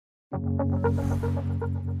Hi,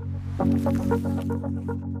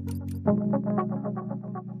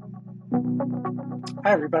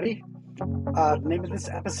 everybody. The name of this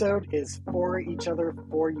episode is For Each Other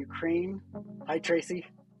for Ukraine. Hi, Tracy.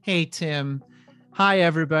 Hey, Tim. Hi,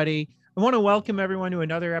 everybody. I want to welcome everyone to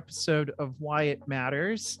another episode of Why It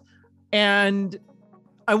Matters. And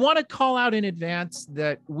I want to call out in advance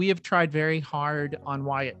that we have tried very hard on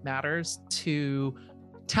Why It Matters to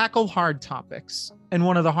tackle hard topics. And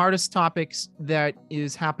one of the hardest topics that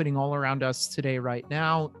is happening all around us today, right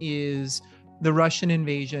now, is the Russian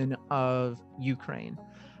invasion of Ukraine.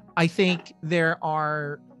 I think there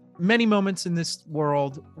are many moments in this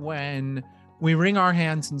world when we wring our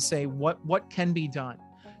hands and say, what can be done?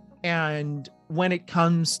 And when it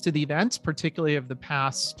comes to the events, particularly of the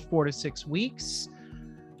past 4 to 6 weeks,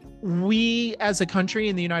 we as a country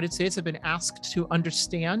in the United States have been asked to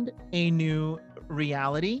understand a new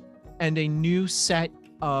reality and a new set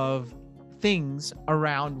of things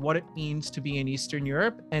around what it means to be in Eastern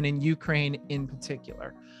Europe and in Ukraine in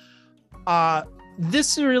particular.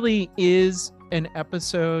 This really is an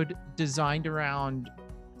episode designed around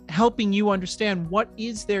helping you understand what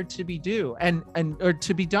is there to be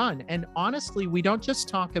to be done. And honestly, we don't just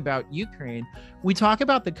talk about Ukraine, we talk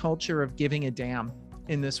about the culture of giving a damn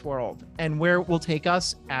in this world and where it will take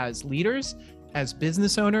us as leaders, as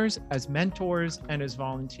business owners, as mentors, and as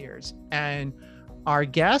volunteers. And our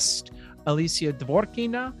guest, Alicia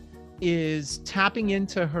Dvorkina, is tapping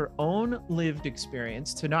into her own lived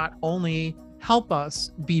experience to not only help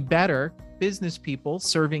us be better business people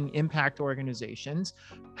serving impact organizations,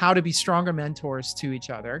 how to be stronger mentors to each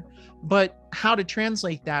other, but how to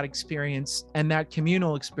translate that experience and that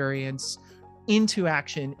communal experience into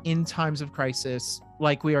action in times of crisis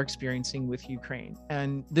like we are experiencing with Ukraine.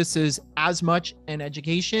 And this is as much an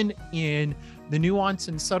education in the nuance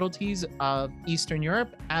and subtleties of Eastern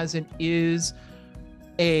Europe as it is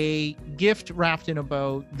a gift wrapped in a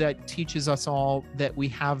bow that teaches us all that we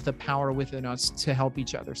have the power within us to help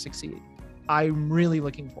each other succeed. I'm really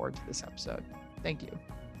looking forward to this episode. Thank you.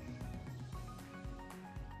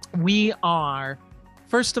 We are,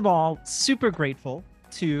 first of all, super grateful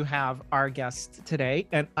to have our guest today,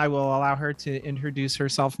 and I will allow her to introduce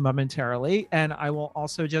herself momentarily. And I will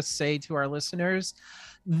also just say to our listeners,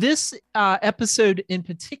 this episode in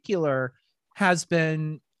particular has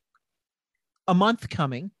been a month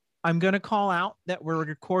coming. I'm going to call out that we're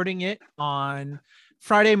recording it on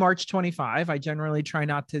Friday, March 25. I generally try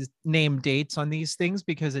not to name dates on these things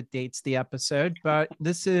because it dates the episode, but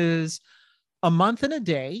this is a month and a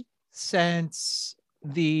day since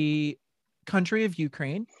the country of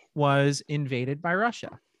Ukraine was invaded by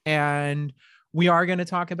Russia. And we are going to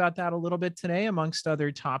talk about that a little bit today, amongst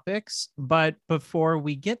other topics. But before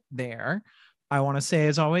we get there, I want to say,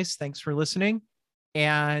 as always, thanks for listening.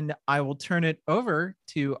 And I will turn it over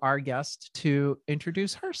to our guest to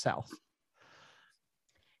introduce herself.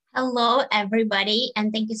 Hello, everybody,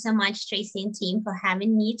 and thank you so much, Tracy and team, for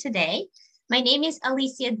having me today. My name is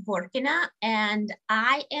Alicia Dvorkina, and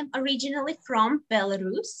I am originally from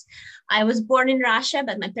Belarus. I was born in Russia,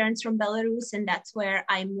 but my parents from Belarus, and that's where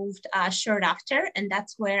I moved short after, and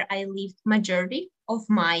that's where I lived majority of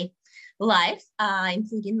my life,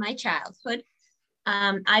 including my childhood.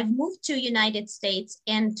 I've moved to United States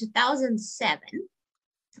in 2007,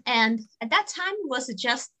 and at that time it was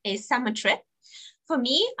just a summer trip. For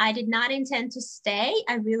me, I did not intend to stay.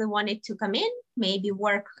 I really wanted to come in, maybe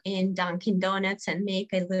work in Dunkin' Donuts and make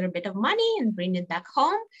a little bit of money and bring it back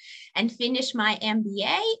home and finish my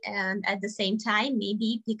MBA, and at the same time,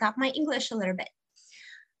 maybe pick up my English a little bit.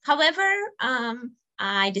 However,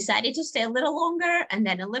 I decided to stay a little longer and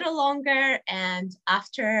then a little longer, and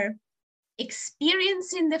after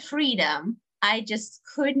experiencing the freedom, I just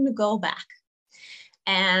couldn't go back.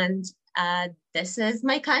 And this is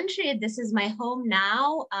my country. This is my home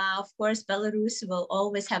now. Of course, Belarus will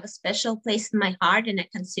always have a special place in my heart, and I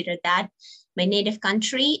consider that my native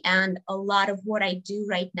country. And a lot of what I do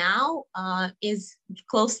right now is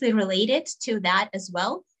closely related to that as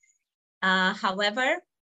well. However,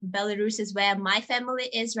 Belarus is where my family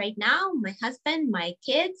is right now, my husband, my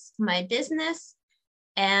kids, my business,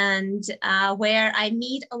 and where I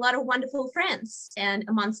meet a lot of wonderful friends, and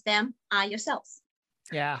amongst them, yourselves.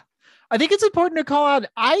 Yeah, I think it's important to call out,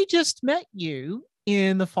 I just met you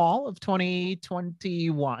in the fall of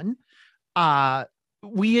 2021.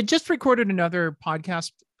 We had just recorded another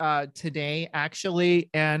podcast today, actually,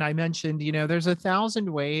 and I mentioned, there's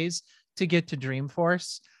 1,000 ways to get to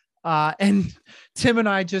Dreamforce. And Tim and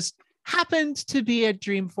I just happened to be at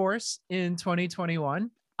Dreamforce in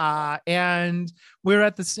 2021. And we're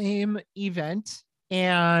at the same event.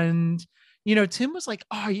 And Tim was like,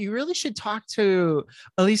 oh, you really should talk to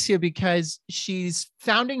Alicia because she's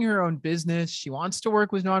founding her own business. She wants to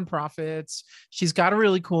work with nonprofits. She's got a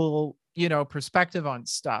really cool, perspective on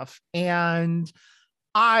stuff. And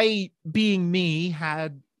I, being me,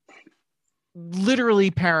 had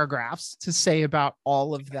literally paragraphs to say about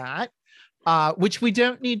all of that, which we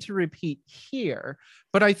don't need to repeat here.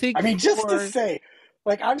 But I think, just to say,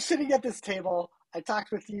 like, I'm sitting at this table. I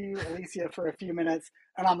talked with you, Alicia, for a few minutes,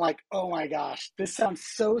 and I'm like, oh my gosh, this sounds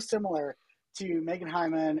so similar to Megan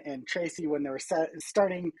Hyman and Tracy when they were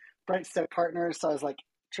starting Bright Step Partners. So I was like,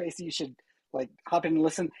 Tracy, you should like hop in and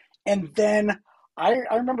listen. And then I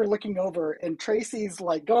remember looking over and Tracy's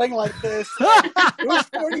like going like this. It was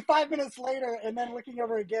 45 minutes later, and then looking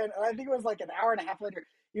over again. And I think it was like an hour and a half later.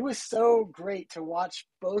 It was so great to watch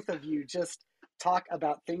both of you just talk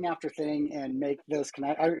about thing after thing and make those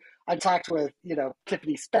connect. I talked with,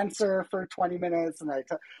 Tiffany Spencer for 20 minutes, and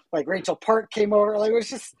like Rachel Park came over. Like, it was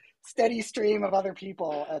just steady stream of other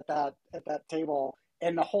people at that table.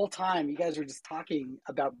 And the whole time you guys were just talking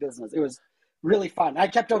about business. It was really fun. I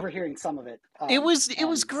kept overhearing some of it. It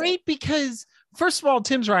was great because, first of all,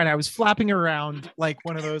 Tim's right. I was flapping around like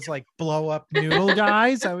one of those like blow up noodle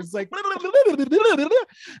guys. I was like,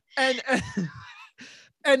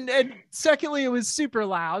 and secondly, it was super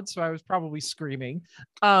loud, so I was probably screaming.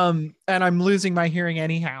 And I'm losing my hearing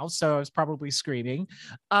anyhow, so I was probably screaming.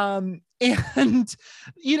 And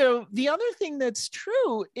the other thing that's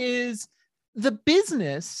true is the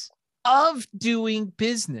business of doing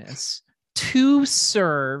business to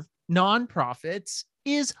serve nonprofits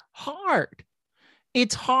is hard.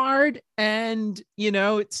 It's hard. And,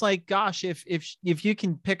 it's like, gosh, if you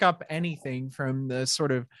can pick up anything from the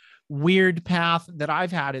sort of weird path that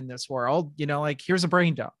I've had in this world, like, here's a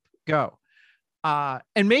brain dump, go.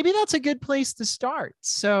 And maybe that's a good place to start.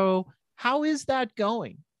 So how is that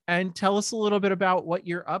going? And tell us a little bit about what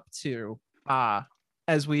you're up to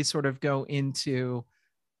as we sort of go into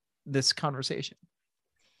this conversation.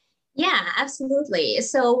 Yeah, absolutely.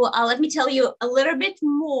 So let me tell you a little bit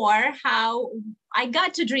more how I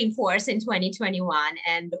got to Dreamforce in 2021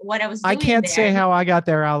 and what I was doing. I can't say how I got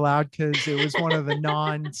there out loud because it was one of the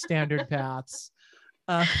non-standard paths.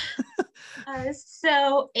 So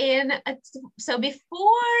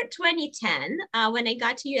before 2010, when I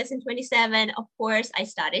got to US in 2007, of course, I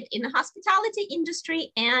started in the hospitality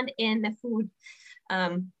industry and in the food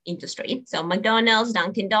industry. So McDonald's,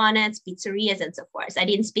 Dunkin' Donuts, pizzerias, and so forth. I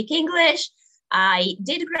didn't speak English. I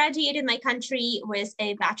did graduate in my country with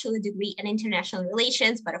a bachelor degree in international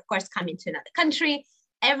relations, but of course, coming to another country,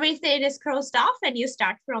 everything is crossed off and you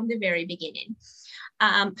start from the very beginning.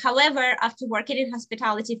 However, after working in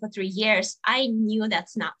hospitality for 3 years, I knew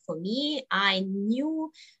that's not for me. I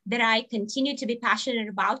knew that I continued to be passionate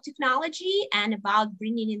about technology and about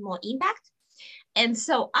bringing in more impact. And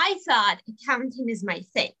so I thought accounting is my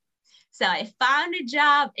thing. So I found a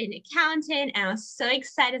job in accounting and I was so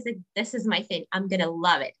excited. I was like, this is my thing. I'm going to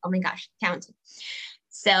love it. Oh my gosh, accounting.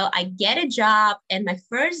 So I get a job and my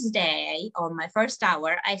first day or my first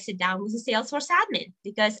hour, I sit down with a Salesforce admin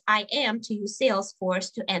because I am to use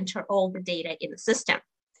Salesforce to enter all the data in the system.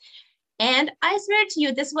 And I swear to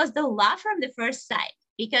you, this was the love from the first sight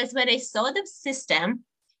because when I saw the system,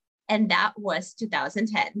 and that was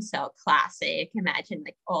 2010. So Classic, imagine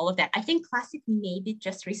like all of that. I think Classic maybe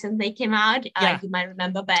just recently came out. Yeah. You might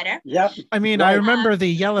remember better. Yep. I mean, I remember the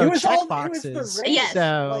yellow check boxes. Yes.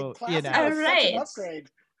 So, like, all right. Upgrade.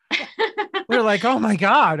 We're like, oh my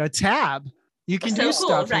God, a tab. You can do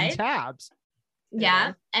stuff in tabs.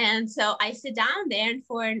 Yeah. And so I sit down there and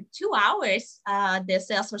for 2 hours, the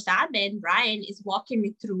Salesforce admin, Brian, is walking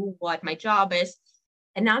me through what my job is.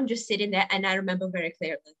 And now I'm just sitting there and I remember very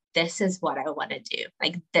clearly, this is what I want to do.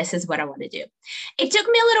 Like, this is what I want to do. It took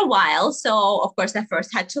me a little while. So of course, I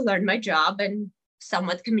first had to learn my job and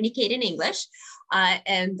somewhat communicate in English.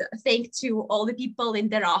 And thank to all the people in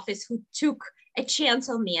their office who took a chance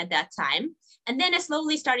on me at that time. And then I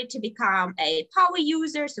slowly started to become a power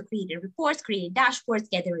user. So creating reports, creating dashboards,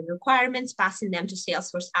 gathering requirements, passing them to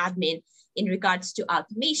Salesforce admin in regards to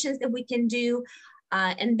automations that we can do.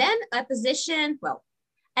 And then a position, well,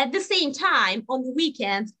 at the same time, on the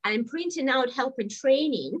weekends, I'm printing out help and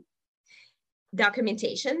training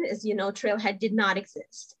documentation. As you know, Trailhead did not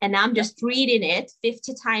exist. And I'm just reading it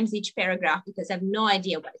 50 times each paragraph because I have no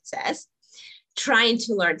idea what it says, trying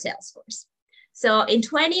to learn Salesforce. So in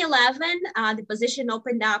 2011, the position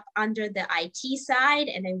opened up under the IT side,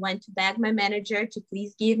 and I went to beg my manager to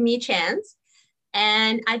please give me a chance.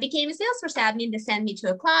 And I became a Salesforce admin to send me to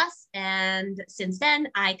a class. And since then,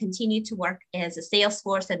 I continued to work as a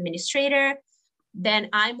Salesforce administrator. Then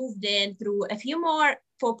I moved in through a few more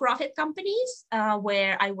for-profit companies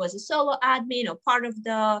where I was a solo admin or part of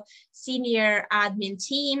the senior admin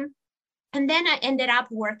team. And then I ended up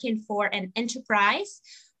working for an enterprise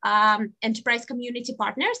Community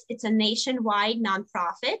Partners. It's a nationwide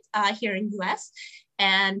nonprofit here in US,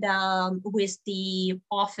 and with the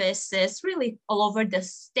offices really all over the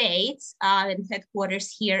states and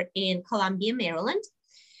headquarters here in Columbia, Maryland.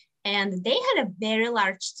 And they had a very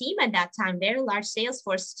large team at that time, very large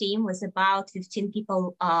Salesforce team, was about 15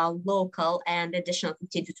 people local and additional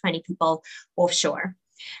 15 to 20 people offshore.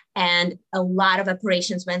 And a lot of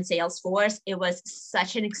operations went Salesforce. It was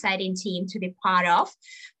such an exciting team to be part of.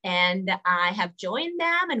 And I have joined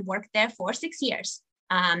them and worked there for 6 years.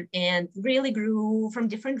 And really grew from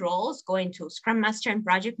different roles, going to Scrum Master and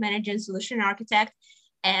Project Manager, Solution Architect,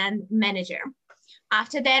 and Manager.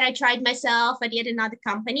 After that, I tried myself at yet another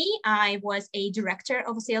company. I was a director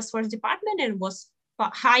of a Salesforce department and was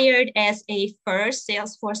hired as a first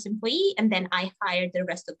Salesforce employee, and then I hired the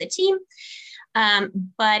rest of the team.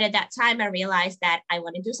 But at that time, I realized that I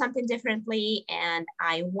want to do something differently and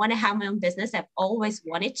I want to have my own business. I've always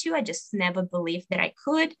wanted to, I just never believed that I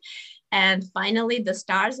could. And finally, the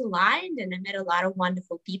stars aligned and I met a lot of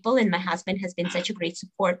wonderful people. And my husband has been such a great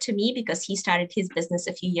support to me because he started his business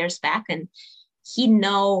a few years back and he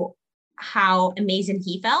know how amazing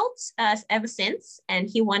he felt ever since. And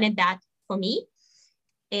he wanted that for me.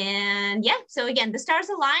 And yeah, so again, the stars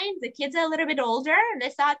aligned, the kids are a little bit older and I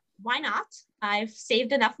thought, why not? I've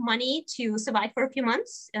saved enough money to survive for a few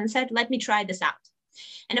months and said, let me try this out.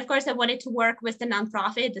 And of course, I wanted to work with the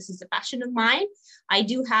nonprofit. This is a passion of mine. I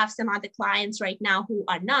do have some other clients right now who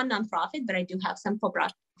are non-nonprofit, but I do have some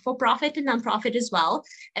for-profit and nonprofit as well,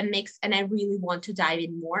 and I really want to dive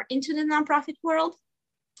in more into the nonprofit world.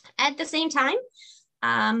 At the same time,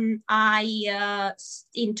 in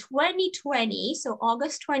 2020, so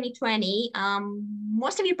August 2020,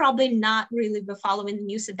 most of you probably not really were following the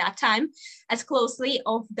news at that time as closely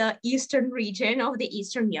of the Eastern region of the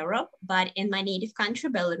Eastern Europe, but in my native country,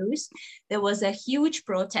 Belarus, there was a huge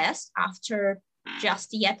protest after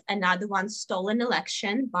just yet another one stolen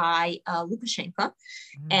election by Lukashenko.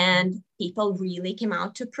 And people really came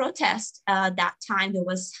out to protest. That time, there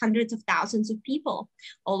was hundreds of thousands of people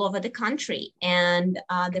all over the country. And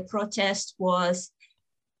the protest was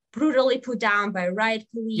brutally put down by riot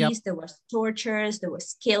police. Yep. There was tortures, there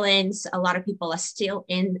was killings. A lot of people are still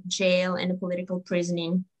in jail and political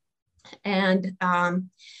prisoning. And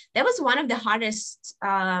that was one of the hardest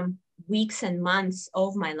weeks and months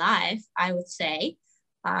of my life, I would say,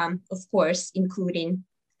 of course, including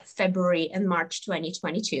February and March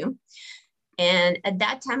 2022. And at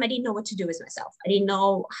that time, I didn't know what to do with myself. I didn't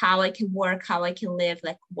know how I can work, how I can live,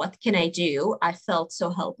 like, what can I do? I felt so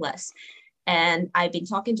helpless. And I've been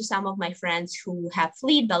talking to some of my friends who have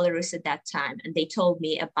fled Belarus at that time, and they told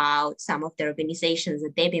me about some of the organizations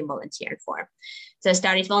that they've been volunteering for. So I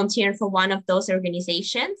started volunteering for one of those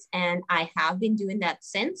organizations, and I have been doing that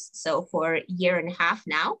since, so for a year and a half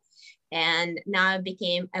now. And now I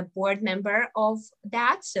became a board member of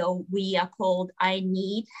that. So we are called I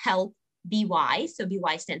Need Help BY. So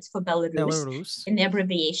BY stands for Belarus. In the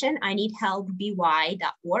abbreviation, I Need Help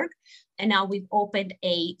BY.org. And now we've opened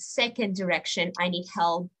a second direction, I Need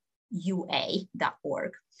Help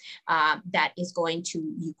UA.org. That is going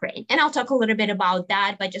to Ukraine. And I'll talk a little bit about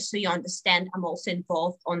that, but just so you understand, I'm also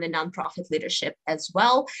involved on the nonprofit leadership as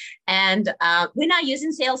well. And we're not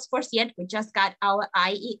using Salesforce yet. We just got our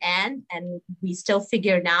IEN and we still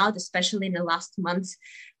figuring out, especially in the last months,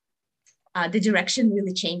 the direction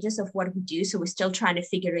really changes of what we do. So we're still trying to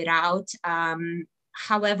figure it out.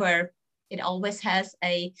 However, it always has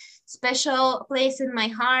a special place in my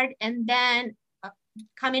heart. And then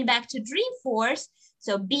coming back to Dreamforce,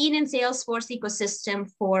 so being in Salesforce ecosystem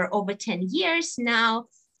for over 10 years now,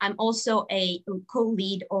 I'm also a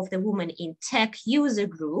co-lead of the Women in Tech user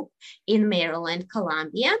group in Maryland,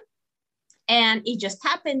 Columbia. And it just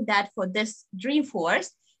happened that for this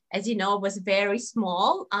Dreamforce, as you know, was very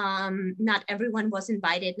small. Not everyone was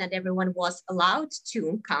invited, not everyone was allowed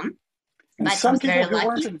to come. And but some people who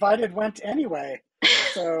weren't invited went anyway.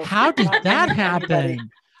 So how did that happen?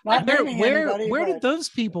 Where did those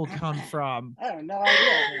people come from? I have no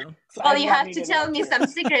idea. So well, you have to tell me some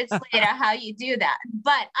secrets later how you do that.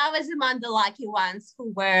 But I was among the lucky ones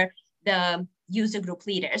who were the user group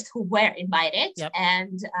leaders who were invited. Yep.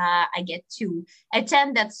 And I get to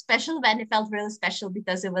attend that special event. It felt really special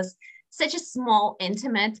because it was such a small,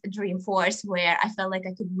 intimate Dreamforce where I felt like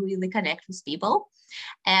I could really connect with people.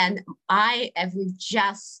 And I have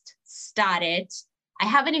just started, I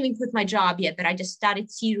haven't even quit my job yet, but I just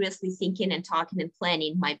started seriously thinking and talking and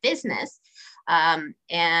planning my business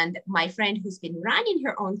And my friend who's been running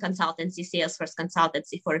her own consultancy, Salesforce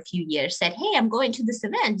consultancy for a few years said, hey, I'm going to this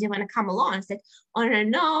event. Do you want to come along? I said, oh,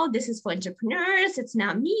 no, this is for entrepreneurs. It's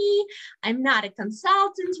not me. I'm not a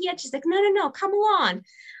consultant yet. She's like, no, come along.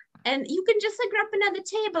 And you can just like grab another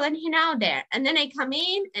table and hang out there. And then I come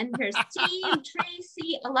in and there's Tim,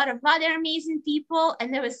 Tracy, a lot of other amazing people.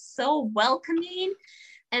 And they were so welcoming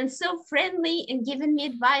and so friendly and giving me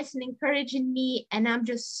advice and encouraging me. And I'm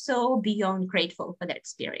just so beyond grateful for that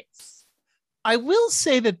experience. I will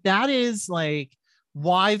say that that is like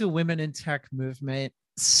why the women in tech movement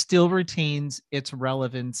still retains its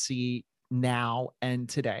relevancy now and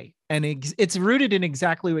today. And it's rooted in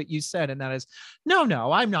exactly what you said. And that is, no,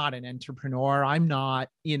 I'm not an entrepreneur. I'm not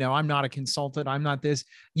a consultant. I'm not this.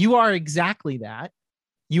 You are exactly that.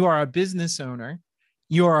 You are a business owner.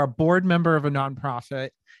 You are a board member of a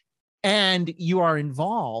nonprofit, and you are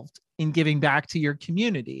involved in giving back to your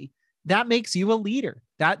community. That makes you a leader.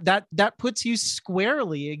 That puts you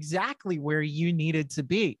squarely exactly where you needed to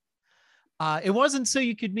be. It wasn't so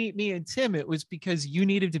you could meet me and Tim. It was because you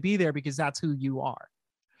needed to be there because that's who you are.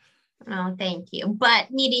 Oh, thank you. But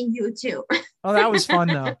meeting you too. Oh, that was fun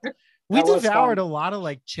though. We devoured a lot of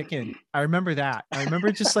like chicken. I remember that. I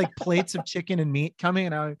remember just like plates of chicken and meat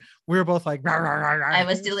coming, and we were both like, rah, rah, rah, rah. It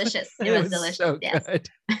was delicious. It was delicious. So yes. Good.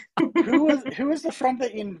 Who was the friend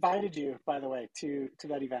that invited you, by the way, to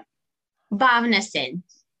that event? Bhavna Singh.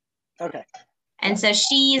 Okay. And so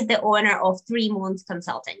she is the owner of 3 Moons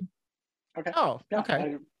Consulting. Okay. Oh,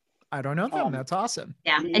 okay. I don't know them. That's awesome.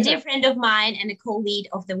 Yeah, a dear friend of mine and a co-lead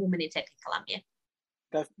of the Women in Tech in Columbia.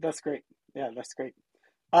 That's great. Yeah, that's great.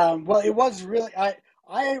 Well, it was really.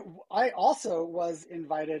 I also was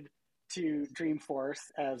invited to Dreamforce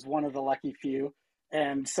as one of the lucky few,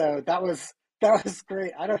 and so that was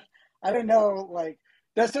great. I don't know, like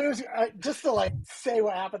that's just to like say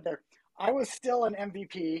what happened there. I was still an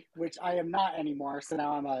MVP, which I am not anymore. So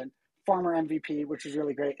now I'm a former MVP, which is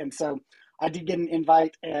really great. And so I did get an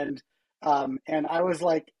invite, and I was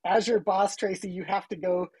like, as your boss, Tracy, you have to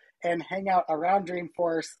go and hang out around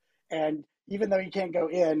Dreamforce. And even though you can't go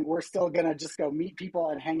in, we're still going to just go meet people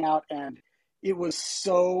and hang out. And it was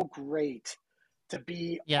so great to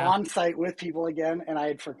be on site with people again. And I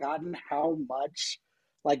had forgotten how much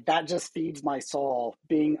like that just feeds my soul,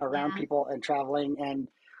 being around people and traveling.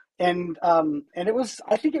 And it was,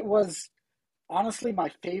 I think it was honestly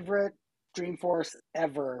my favorite Dreamforce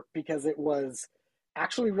ever, because it was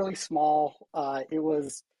actually really small.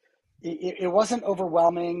 It wasn't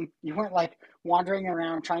overwhelming. You weren't like wandering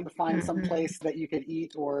around trying to find some place that you could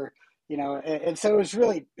eat, or and so it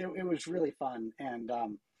was really fun. And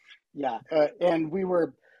and we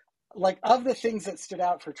were like, of the things that stood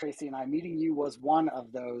out for Tracy and I, meeting you was one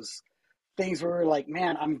of those things where we were like,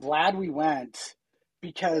 man, I'm glad we went,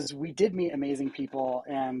 because we did meet amazing people.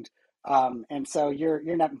 And so your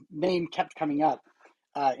name kept coming up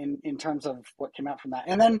in terms of what came out from that.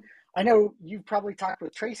 And then I know you've probably talked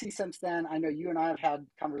with Tracy since then. I know you and I have had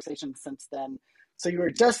conversations since then. So you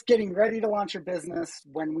were just getting ready to launch your business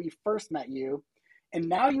when we first met you, and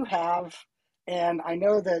now you have. And I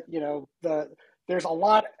know that there's a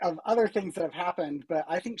lot of other things that have happened, but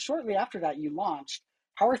I think shortly after that you launched.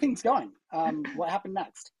 How are things going? What happened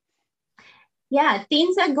next? Yeah,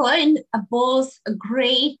 things are going both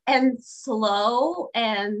great and slow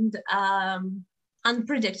and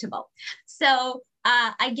unpredictable. So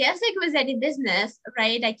I guess it was any business,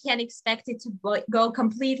 right? I can't expect it to go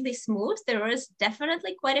completely smooth. There was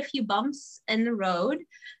definitely quite a few bumps in the road,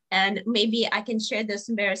 and maybe I can share those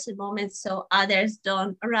embarrassing moments so others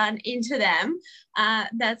don't run into them.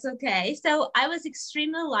 That's okay. So I was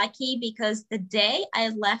extremely lucky, because the day I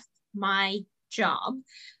left my job,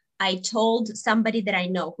 I told somebody that I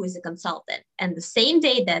know who is a consultant. And the same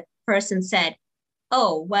day that person said,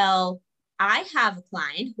 oh, well, I have a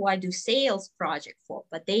client who I do sales project for,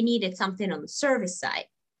 but they needed something on the service side.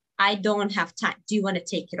 I don't have time. Do you want to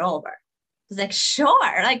take it over? I was like,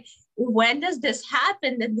 sure. Like, when does this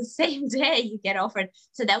happen? Then the same day you get offered.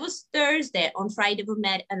 So that was Thursday. On Friday we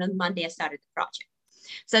met, and on Monday I started the project.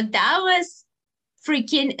 So that was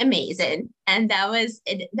freaking amazing. And that was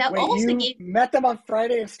it. That Wait, also you met them on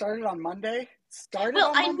Friday and started on Monday?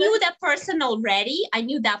 I knew that person already. I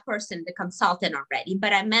knew that person, the consultant, already,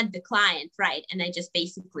 but I met the client, right? And I just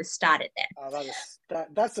basically started there. Oh,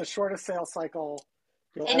 that's the shortest sales cycle.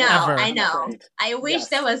 I know. I wish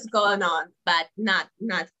that was going on, but not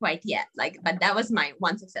quite yet. But that was my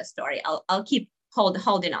one success story. I'll keep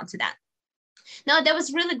holding on to that. No, that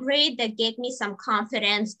was really great. That gave me some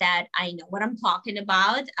confidence that I know what I'm talking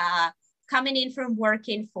about. Coming in from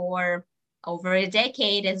working for over a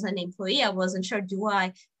decade as an employee, I wasn't sure, do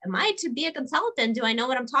I am I to be a consultant? Do I know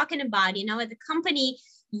what I'm talking about? You know, at the company,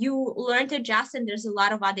 you learn to adjust, and there's a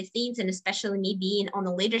lot of other things. And especially me being on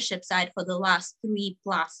the leadership side for the last 3+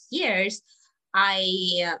 years,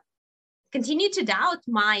 I continue to doubt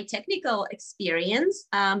my technical experience,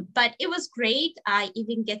 but it was great. I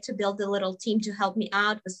even get to build a little team to help me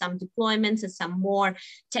out with some deployments and some more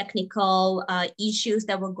technical issues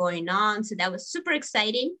that were going on. So that was super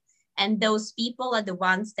exciting. And those people are the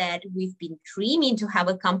ones that we've been dreaming to have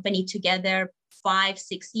a company together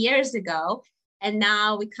 5-6 years ago. And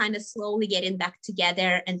now we kind of slowly getting back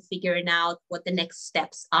together and figuring out what the next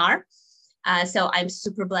steps are. So I'm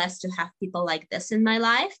super blessed to have people like this in my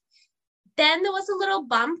life. Then there was a little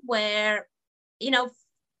bump where, you know,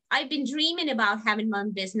 I've been dreaming about having my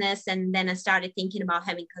own business. And then I started thinking about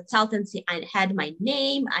having consultancy. I had my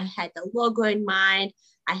name, I had the logo in mind,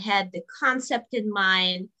 I had the concept in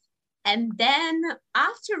mind. And then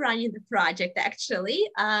after running the project, actually,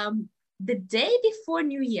 the day before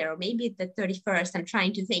New Year, or maybe the 31st, I'm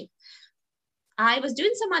trying to think, I was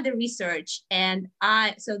doing some other research, and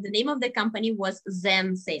so the name of the company was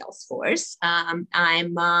Zen Salesforce.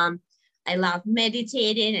 I love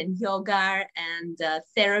meditating and yoga and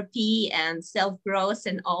therapy and self-growth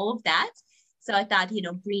and all of that. So I thought, you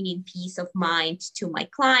know, bringing peace of mind to my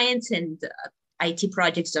clients, and IT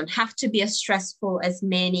projects don't have to be as stressful as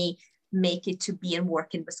many make it to be, and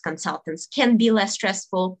working with consultants can be less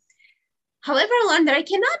stressful. However, I learned that I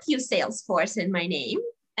cannot use Salesforce in my name.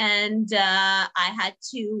 And I had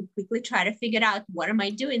to quickly try to figure out, what am I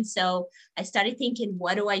doing? So I started thinking,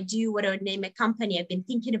 what do I do? What do I name a company? I've been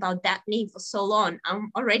thinking about that name for so long. I'm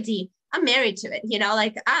married to it, you know,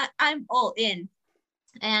 like I'm all in.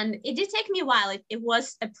 And it did take me a while. It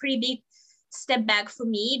was a pretty big step back for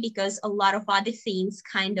me, because a lot of other things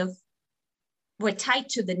kind of were tied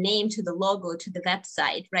to the name, to the logo, to the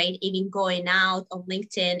website, right? Even going out on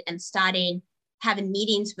LinkedIn and starting having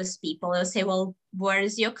meetings with people. They'll say, well, what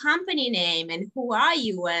is your company name? And who are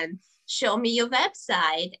you? And show me your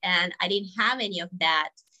website. And I didn't have any of that.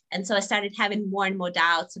 And so I started having more and more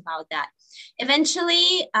doubts about that.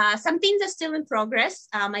 Eventually, some things are still in progress.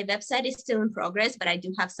 My website is still in progress, but I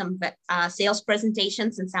do have some sales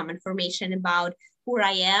presentations and some information about who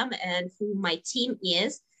I am and who my team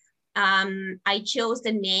is. I chose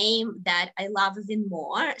the name that I love even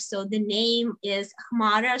more. So the name is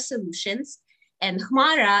Hmara Solutions, and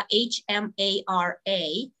Hmara,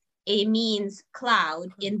 Hmara, it means cloud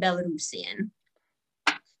in Belarusian.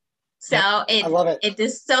 So I love it. It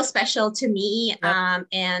is so special to me. Yep.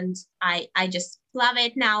 And I just love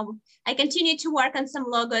it. Now I continue to work on some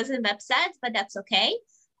logos and websites, but that's okay.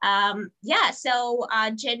 So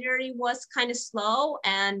January was kind of slow,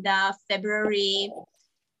 and February,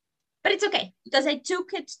 but it's okay, because I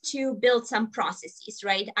took it to build some processes,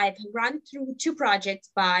 right? I've run through 2 projects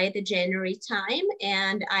by the January time,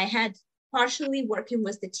 and I had partially working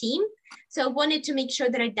with the team. So I wanted to make sure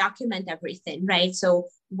that I document everything, right? So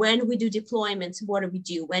when we do deployments, what do we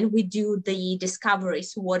do? When we do the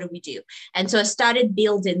discoveries, what do we do? And so I started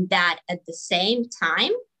building that at the same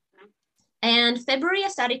time. And February, I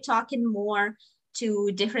started talking more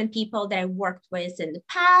to different people that I worked with in the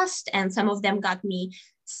past, and some of them got me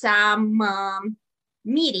some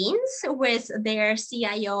meetings with their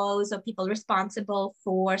CIOs or people responsible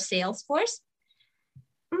for Salesforce.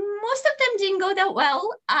 Most of them didn't go that well.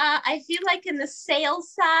 I feel like in the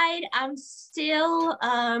sales side, I'm still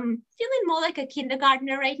feeling more like a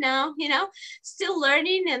kindergartner right now, you know, still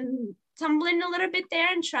learning and tumbling a little bit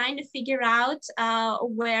there and trying to figure out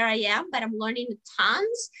where I am, but I'm learning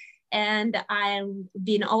tons. And I'm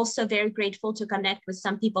being also very grateful to connect with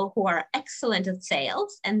some people who are excellent at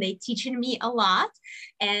sales, and they're teaching me a lot.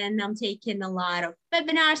 And I'm taking a lot of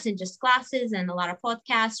webinars and just classes and a lot of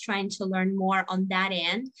podcasts, trying to learn more on that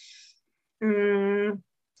end.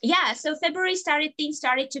 So February things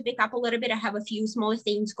started to pick up a little bit. I have a few smaller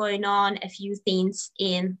things going on, a few things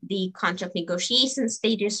in the contract negotiation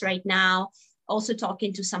stages right now, also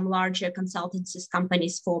talking to some larger consultancies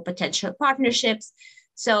companies for potential partnerships.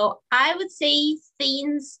 So I would say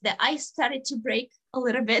things that I started to break a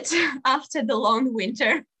little bit after the long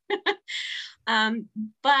winter.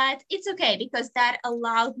 But it's okay, because that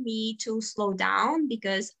allowed me to slow down,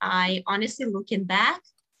 because I honestly, looking back,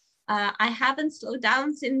 I haven't slowed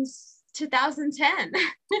down since 2010.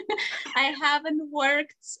 I haven't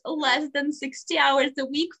worked less than 60 hours a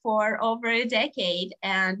week for over a decade.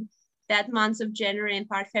 And that month of January and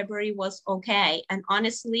part February was okay. And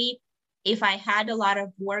honestly, if I had a lot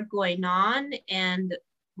of work going on and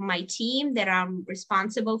my team that I'm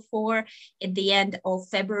responsible for at the end of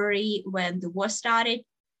February when the war started,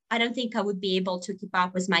 I don't think I would be able to keep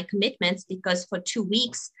up with my commitments because for 2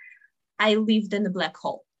 weeks, I lived in a black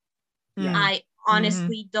hole. Yeah. I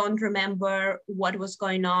honestly don't remember what was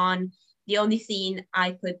going on. The only thing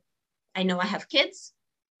I know I have kids.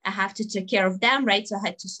 I have to take care of them, right? So I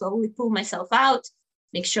had to slowly pull myself out,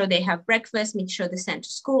 make sure they have breakfast, make sure they're sent to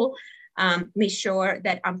school, make sure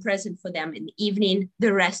that I'm present for them in the evening.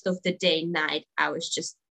 The rest of the day, night, I was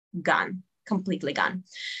just gone, completely gone.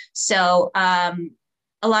 So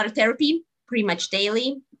a lot of therapy, pretty much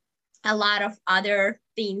daily. A lot of other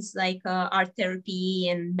things like art therapy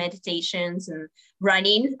and meditations and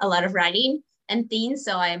running, a lot of running and things.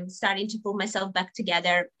 So I'm starting to pull myself back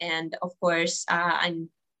together. And of course, I'm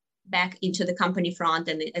back into the company front.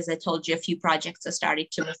 And as I told you, a few projects are starting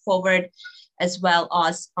to move forward, as well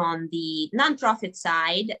as on the nonprofit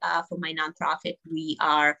side. For my nonprofit, we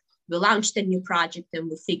launched a new project and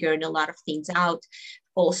we're figuring a lot of things out.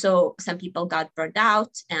 Also, some people got burned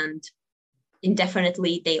out and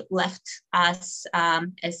indefinitely they left us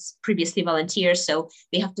as previously volunteers. So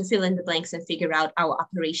we have to fill in the blanks and figure out our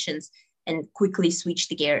operations and quickly switch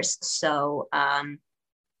the gears. So kind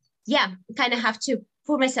of have to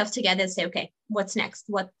pull myself together and say, okay, what's next?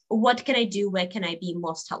 What can I do? Where can I be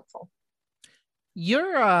most helpful?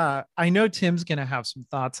 I know Tim's going to have some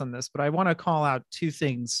thoughts on this, but I want to call out two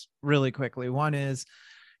things really quickly. One is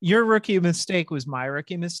your rookie mistake was my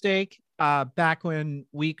rookie mistake. Back when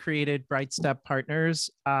we created Bright Step Partners,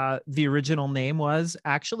 the original name was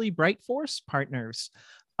actually Bright Force Partners.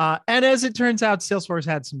 And as it turns out, Salesforce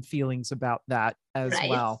had some feelings about that as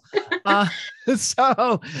well.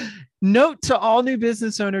 So note to all new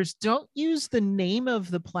business owners, don't use the name of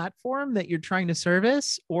the platform that you're trying to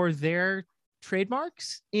service or their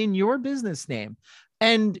trademarks in your business name.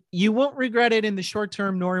 And you won't regret it in the short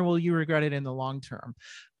term, nor will you regret it in the long term.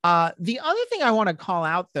 The other thing I want to call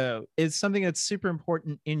out, though, is something that's super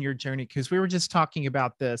important in your journey, because we were just talking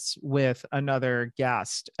about this with another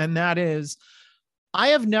guest, and that is I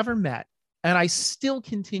have never met, and I still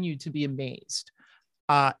continue to be amazed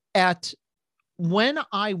at when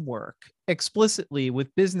I work explicitly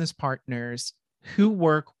with business partners who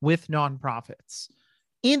work with nonprofits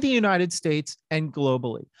in the United States and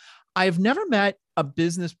globally. I've never met a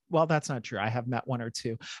business, well, that's not true. I have met one or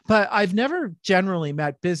two, but I've never generally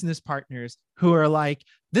met business partners who are like,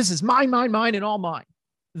 this is mine, and all mine.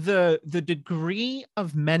 The degree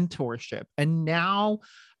of mentorship, and now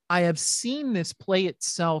I have seen this play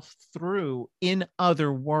itself through in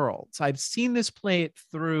other worlds. I've seen this play it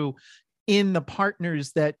through in the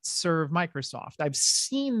partners that serve Microsoft. I've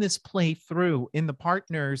seen this play through in the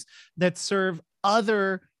partners that serve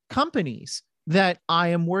other companies that I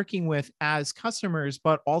am working with as customers,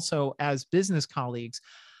 but also as business colleagues.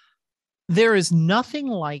 There is nothing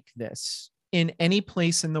like this in any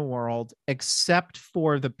place in the world except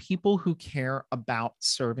for the people who care about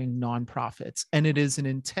serving nonprofits. And it is an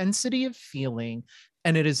intensity of feeling,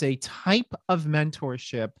 and it is a type of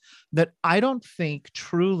mentorship that I don't think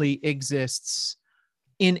truly exists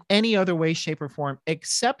in any other way, shape, or form,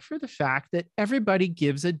 except for the fact that everybody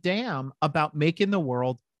gives a damn about making the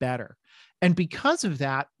world better. And because of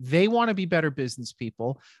that, they want to be better business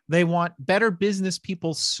people. They want better business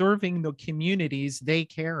people serving the communities they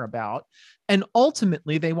care about. And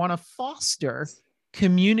ultimately, they want to foster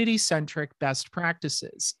community-centric best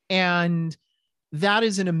practices. And that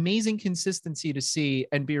is an amazing consistency to see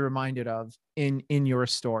and be reminded of in your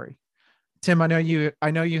story. Tim, I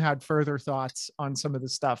know you had further thoughts on some of the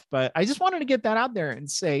stuff, but I just wanted to get that out there and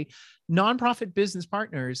say nonprofit business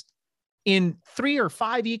partners in 3 or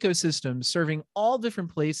 5 ecosystems serving all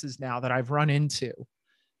different places now that I've run into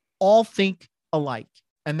all think alike.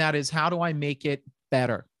 And that is, how do I make it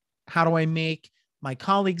better? How do I make my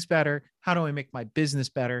colleagues better? How do I make my business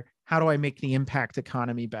better? How do I make the impact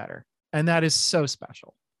economy better? And that is so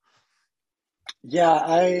special. Yeah,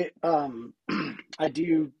 I I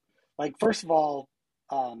do. Like, first of all,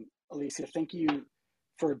 Alicia, thank you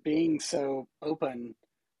for being so open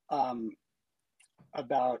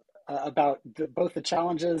about both the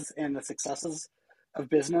challenges and the successes of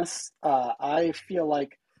business. I feel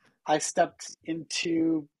like I stepped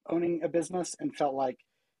into owning a business and felt like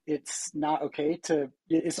it's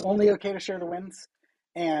only okay to share the wins.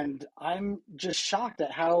 And I'm just shocked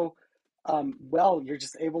at how well you're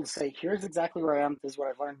just able to say, here's exactly where I am. This is what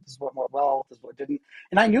I've learned. This is what went well. This is what didn't.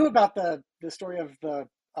 And I knew about the story of the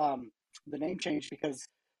name change because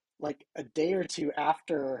like a day or two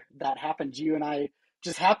after that happened, you and I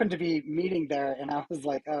just happened to be meeting there, and I was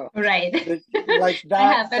like, "Oh, right, like that."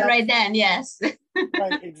 That happened right then. Yes,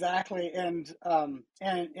 right, exactly, and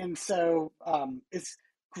so it's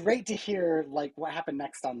great to hear like what happened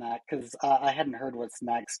next on that, because I hadn't heard what's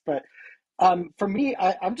next. But for me,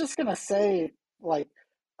 I'm just gonna say like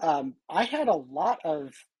I had a lot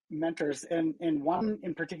of mentors, and one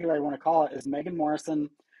in particular I want to call it is Megan Morrison,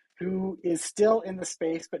 who is still in the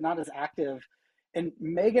space but not as active. And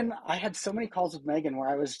Megan, I had so many calls with Megan where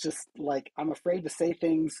I was just like, I'm afraid to say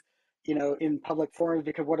things, in public forums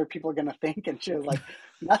because what are people going to think? And she was like,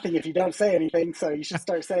 nothing if you don't say anything. So you should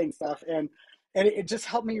start saying stuff. And it just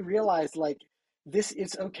helped me realize like this,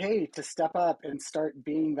 it's okay to step up and start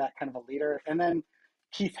being that kind of a leader. And then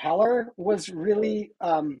Keith Heller was really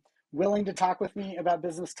willing to talk with me about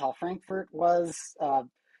business. Tal Frankfurt was,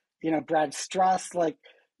 Brad Struss. Like,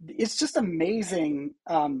 it's just amazing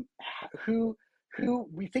who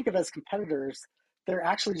we think of as competitors. They're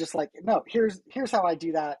actually just like, no, here's how I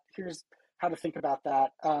do that. Here's how to think about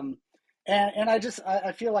that. And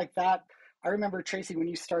I feel like that. I remember, Tracy, when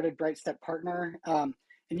you started Bright Step Partner, and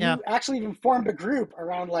Yeah. you actually even formed a group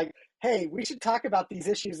around like, hey, we should talk about these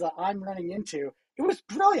issues that I'm running into. It was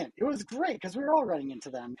brilliant. It was great because we were all running into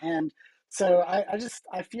them. And so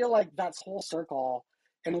I feel like that's whole circle.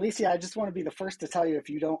 And Alicia, I just want to be the first to tell you, if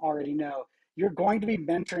you don't already know, you're going to be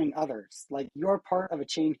mentoring others. Like, you're part of a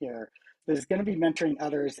chain here that's going to be mentoring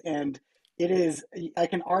others. And I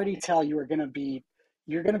can already tell you're going to be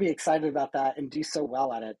excited about that and do so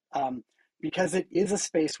well at it, because it is a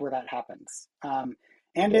space where that happens.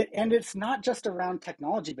 And it's not just around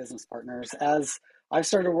technology business partners. As I've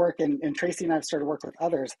started to work, and Tracy and I've started to work with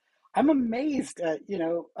others, I'm amazed at,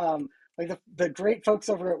 like the great folks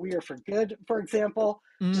over at We Are for Good, for example,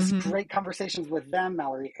 just great conversations with them,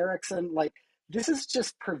 Mallory Erickson. Like, this is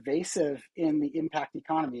just pervasive in the impact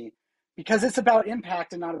economy because it's about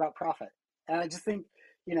impact and not about profit. And I just think,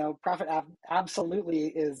 profit absolutely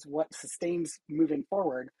is what sustains moving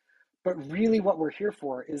forward. But really what we're here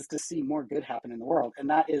for is to see more good happen in the world. And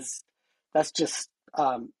that's just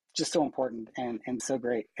so important and so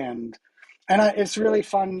great. And it's really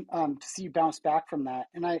fun to see you bounce back from that.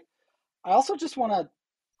 And I also just want to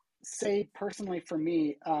say personally, for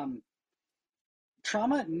me,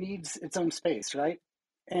 trauma needs its own space, right?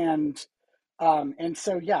 And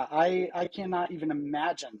so, yeah, I cannot even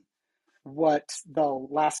imagine what the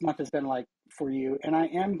last month has been like for you. And I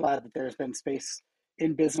am glad that there's been space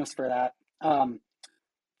in business for that.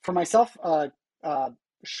 For myself,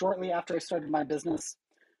 shortly after I started my business,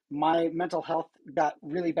 my mental health got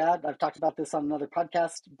really bad. I've talked about this on another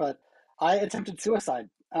podcast, but I attempted suicide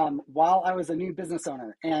while I was a new business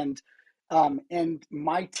owner, and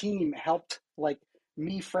my team helped like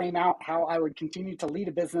me frame out how I would continue to lead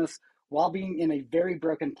a business while being in a very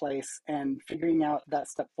broken place and figuring out that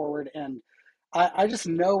step forward. And I just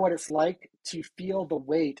know what it's like to feel the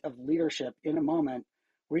weight of leadership in a moment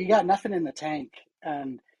where you got nothing in the tank,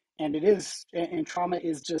 and trauma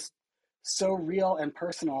is just so real and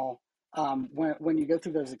personal when you go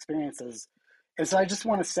through those experiences. And so I just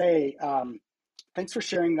want to say thanks for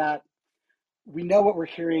sharing that. We know what we're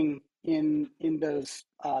hearing in those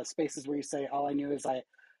spaces where you say, all I knew is I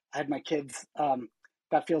had my kids.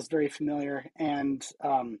 That feels very familiar. And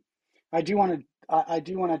I do want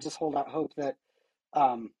to just hold out hope that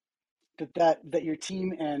that your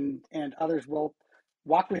team and others will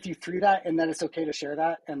walk with you through that, and that it's okay to share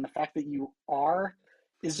that. And the fact that you are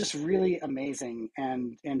is just really amazing,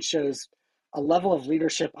 and shows a level of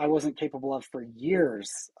leadership I wasn't capable of for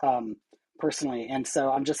years, personally. And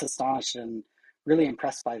so I'm just astonished and really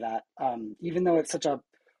impressed by that. Even though it's such a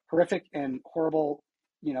horrific and horrible,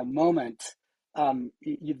 moment,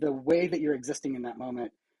 the way that you're existing in that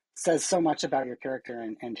moment says so much about your character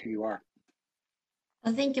and who you are.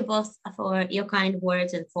 Well, thank you both for your kind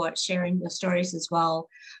words and for sharing your stories as well.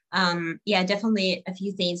 Yeah, definitely a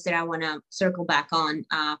few things that I want to circle back on.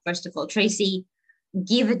 First of all, Tracy,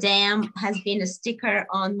 give a damn has been a sticker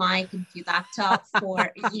on my computer laptop for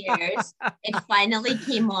years. It finally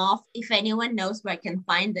came off. If anyone knows where I can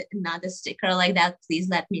find another sticker like that, please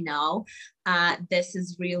let me know. This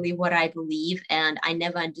is really what I believe. And I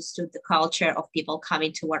never understood the culture of people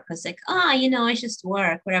coming to work. I was like, it's just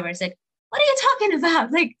work, whatever. It's like, what are you talking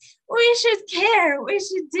about? Like, we should care.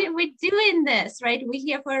 We're doing this, right? We're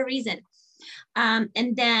here for a reason.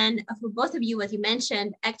 And then for both of you, as you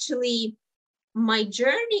mentioned, actually, my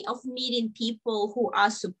journey of meeting people who are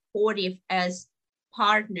supportive as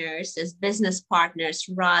partners, as business partners,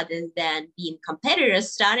 rather than being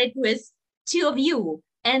competitors, started with two of you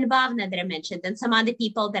and Bhavna that I mentioned, and some other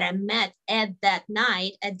people that I met at that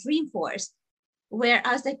night at Dreamforce, where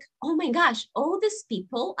I was like, oh my gosh, all these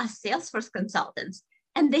people are Salesforce consultants,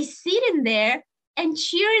 and they sit in there and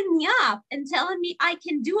cheering me up and telling me I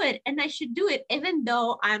can do it and I should do it, even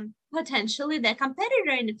though I'm potentially their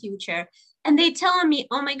competitor in the future. And they telling me,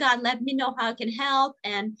 oh my God, let me know how I can help.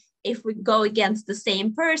 And if we go against the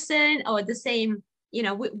same person or the same,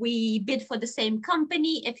 we bid for the same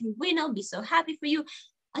company, if you win, I'll be so happy for you.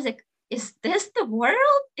 I was like, is this the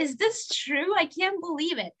world? Is this true? I can't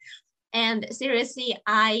believe it. And seriously,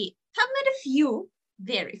 I have met a few,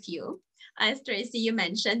 very few, as Tracy, you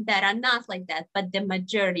mentioned, that are not like that, but the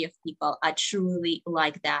majority of people are truly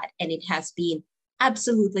like that. And it has been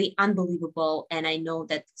absolutely unbelievable. And I know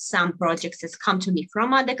that some projects has come to me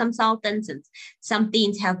from other consultants, and some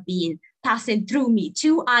things have been passing through me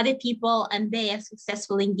to other people, and they are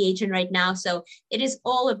successfully engaging right now. So it is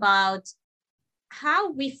all about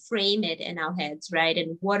how we frame it in our heads, right?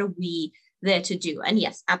 And what are we there to do? And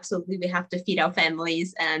yes, absolutely, we have to feed our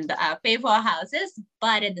families and pay for our houses.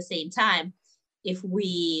 But at the same time, if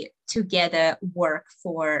we together work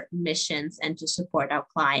for missions and to support our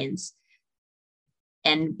clients,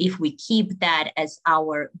 and if we keep that as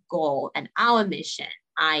our goal and our mission,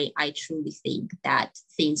 I truly think that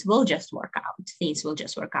things will just work out. Things will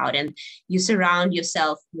just work out. And you surround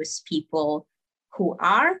yourself with people who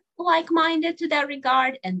are like-minded to that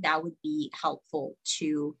regard, and that would be helpful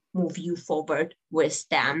to move you forward with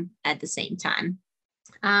them at the same time.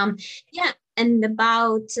 Yeah, and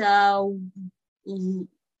about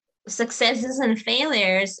successes and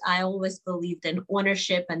failures, I always believed in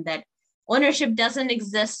ownership, and that ownership doesn't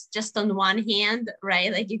exist just on one hand,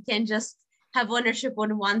 right? Like you can't just have ownership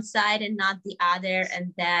on one side and not the other.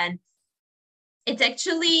 And then it's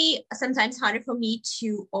actually sometimes harder for me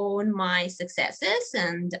to own my successes.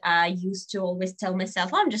 And I used to always tell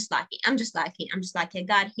myself, oh, I'm just lucky. I'm just lucky. I'm just lucky I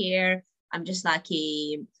got here. I'm just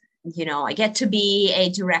lucky, I get to be a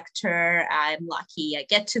director. I'm lucky I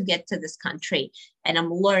get to this country. And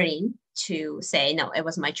I'm learning to say, no, it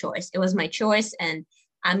was my choice. It was my choice. And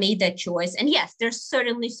I made that choice. And yes, there's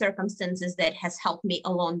certainly circumstances that has helped me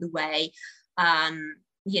along the way.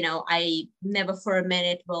 I never for a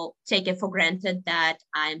minute will take it for granted that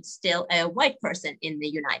I'm still a white person in the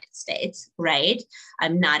United States, right?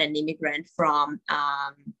 I'm not an immigrant from,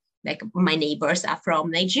 like my neighbors are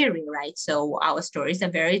from Nigeria, right? So our stories are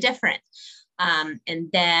very different.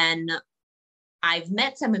 And then I've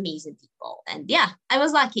met some amazing people, and yeah, I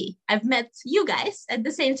was lucky. I've met you guys at the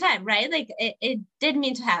same time, right? Like it didn't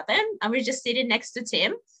mean to happen. I was just sitting next to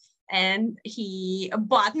Tim, and he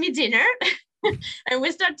bought me dinner. And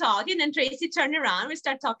we start talking, and Tracy turned around. We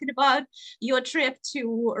start talking about your trip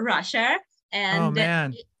to Russia, and oh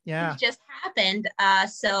man, yeah, it just happened.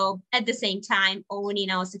 So at the same time, owning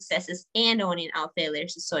our successes and owning our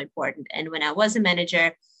failures is so important. And when I was a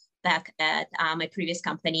manager back at my previous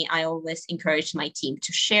company, I always encouraged my team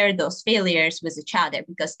to share those failures with each other,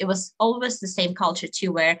 because it was always the same culture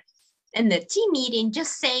too, where in the team meeting,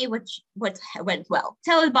 just say what went well.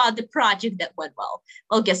 Tell about the project that went well.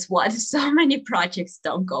 Well, guess what? So many projects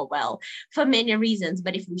don't go well for many reasons.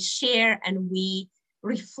 But if we share and we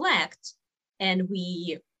reflect and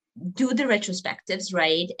we do the retrospectives,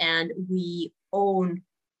 right, and we own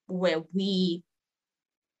where we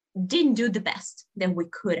didn't do the best that we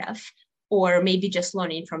could have, or maybe just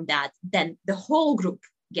learning from that, then the whole group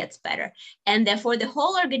gets better. And therefore, the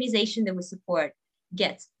whole organization that we support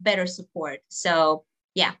gets better support. So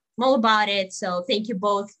yeah, I'm all about it. So thank you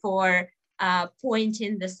both for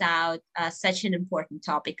pointing this out, such an important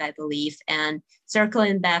topic, I believe. And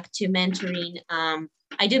circling back to mentoring,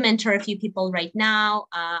 I do mentor a few people right now.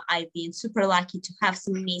 I've been super lucky to have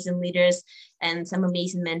some amazing leaders and some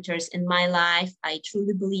amazing mentors in my life. I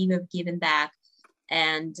truly believe I've given back,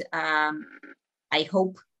 and I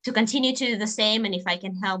hope to continue to do the same. And if I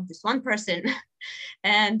can help this one person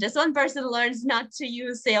and this one person learns not to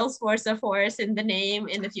use Salesforce or Force in the name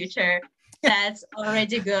in the future, that's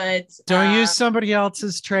already good. Don't use somebody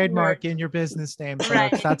else's trademark in your business name, folks.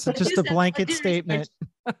 Right. That's just a blanket statement.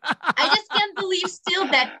 I just can't believe still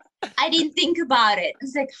that I didn't think about it.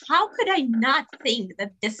 It's like, how could I not think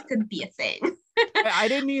that this could be a thing? I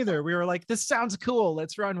didn't either. We were like, this sounds cool.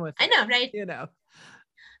 Let's run with it. I know, right?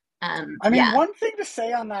 I mean, one thing to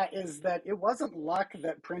say on that is that it wasn't luck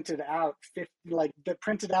that printed out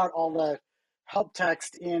all the help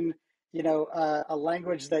text in, a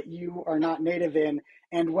language that you are not native in,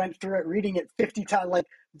 and went through it, reading it 50 times. Like,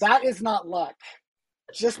 that is not luck.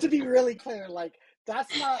 Just to be really clear, like,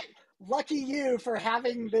 that's not lucky you for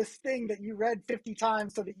having this thing that you read 50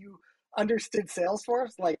 times so that you understood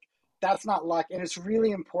Salesforce. Like, that's not luck. And it's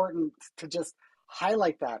really important to just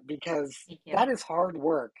highlight that, because that is hard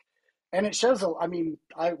work. And it shows, I mean,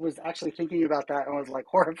 I was actually thinking about that and was like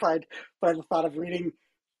horrified by the thought of reading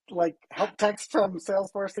like help text from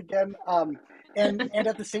Salesforce again. And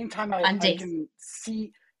at the same time, I can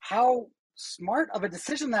see how smart of a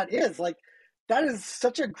decision that is. Like, that is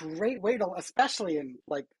such a great way to, especially in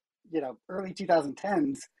like, early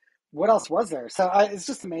 2010s. What else was there? So it's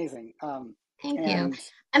just amazing. Thank you.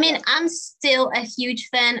 I mean, yeah. I'm still a huge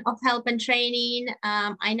fan of help and training.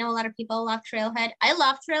 I know a lot of people love Trailhead. I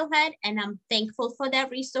love Trailhead, and I'm thankful for that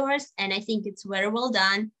resource. And I think it's very well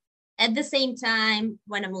done. At the same time,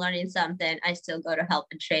 when I'm learning something, I still go to help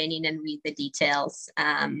and training and read the details.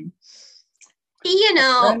 Trailheads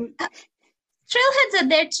are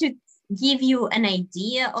there to give you an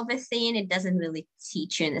idea of a thing. It doesn't really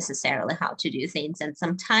teach you necessarily how to do things. And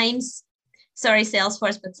sometimes, sorry,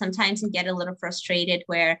 Salesforce, but sometimes I get a little frustrated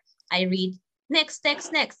where I read next,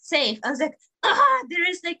 save. I was like, there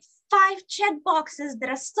is like 5 check boxes that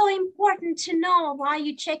are so important to know why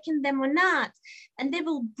you checking them or not. And they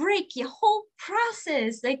will break your whole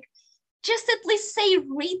process. Like, just at least say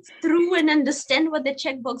read through and understand what the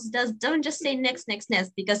checkbox does. Don't just say next,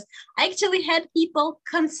 because I actually had people,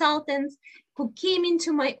 consultants, who came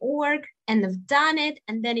into my org and have done it.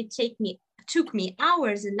 And then it took me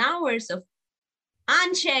hours and hours of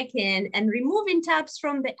unchecking and removing tabs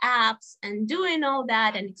from the apps and doing all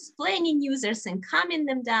that and explaining users and calming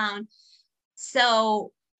them down.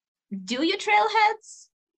 So do your trailheads.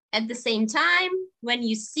 At the same time, when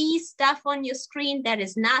you see stuff on your screen that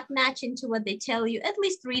is not matching to what they tell you, at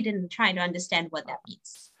least read and try to understand what that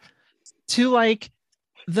means. To like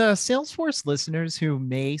the Salesforce listeners who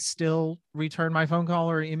may still return my phone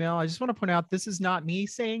call or email, I just want to point out, this is not me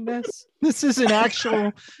saying this. This is an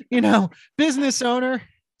actual, business owner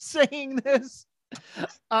saying this.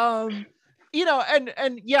 And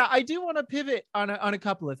yeah, I do want to pivot on a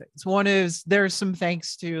couple of things. One is there's some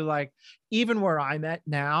thanks to like, even where I'm at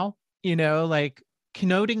now, like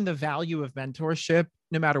connoting the value of mentorship,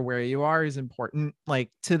 no matter where you are, is important. Like,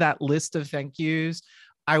 to that list of thank yous,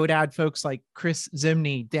 I would add folks like Chris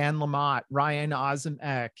Zimney, Dan Lamott, Ryan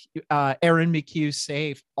Ozimek, Aaron McHugh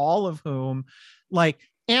Safe, all of whom like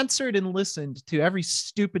answered and listened to every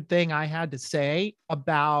stupid thing I had to say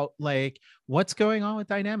about like what's going on with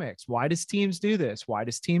Dynamics. Why does Teams do this? Why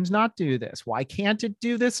does Teams not do this? Why can't it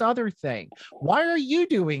do this other thing? Why are you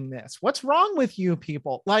doing this? What's wrong with you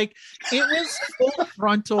people? Like, it was full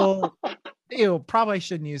frontal. Probably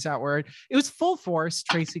shouldn't use that word. It was full force,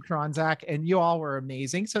 Tracy Kronzak, and you all were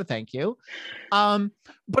amazing. So thank you.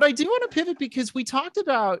 But I do want to pivot because we talked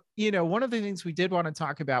about, one of the things we did want to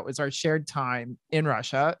talk about was our shared time in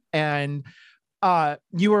Russia. And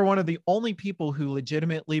you were one of the only people who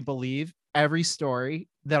legitimately believe every story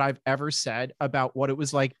that I've ever said about what it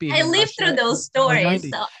was like being I lived through those stories.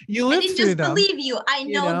 So you lived through them. I didn't just believe you. I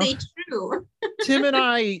know they true. Tim and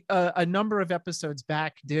I, a number of episodes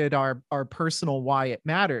back, did our personal Why It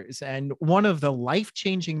Matters. And one of the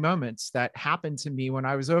life-changing moments that happened to me when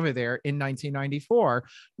I was over there in 1994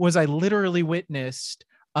 was I literally witnessed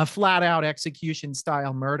a flat-out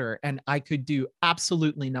execution-style murder, and I could do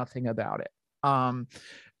absolutely nothing about it. And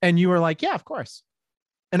you were like, yeah, of course.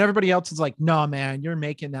 And everybody else is like, no, man, you're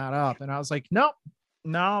making that up. And I was like, no.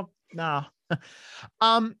 But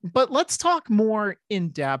let's talk more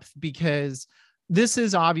in depth, because this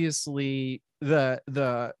is obviously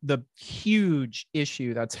the huge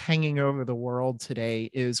issue that's hanging over the world today,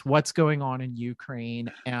 is what's going on in Ukraine.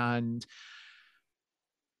 And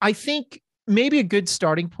I think maybe a good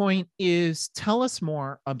starting point is tell us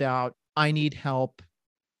more about I Need Help,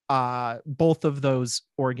 both of those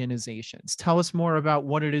organizations. Tell us more about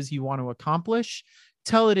what it is you want to accomplish.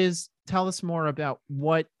 Tell us more about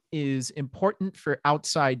what is important for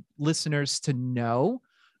outside listeners to know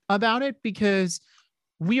about it, because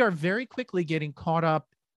we are very quickly getting caught up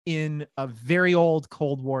in a very old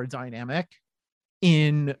Cold War dynamic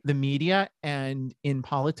in the media and in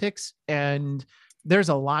politics. And there's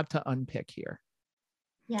a lot to unpick here.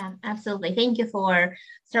 Yeah, absolutely. Thank you for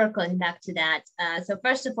circling back to that. So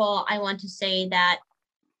first of all, I want to say that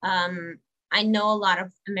I know a lot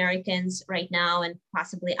of Americans right now, and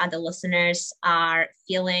possibly other listeners, are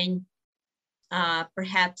feeling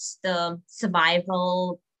perhaps the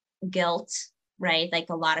survival guilt, right? Like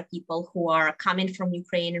a lot of people who are coming from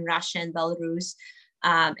Ukraine and Russia and Belarus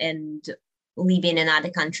and living in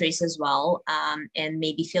other countries as well, and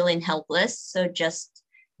maybe feeling helpless. So just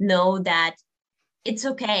know that it's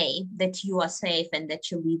okay that you are safe and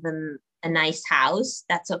that you live in a nice house.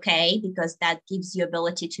 That's okay, because that gives you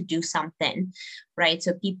ability to do something, right?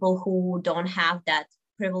 So people who don't have that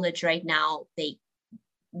privilege right now,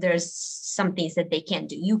 there's some things that they can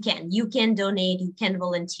do. You can donate, you can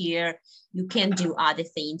volunteer, you can do other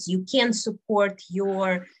things. You can support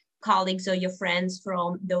your colleagues or your friends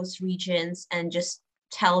from those regions and just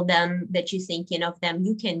tell them that you're thinking of them,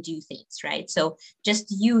 you can do things, right? So just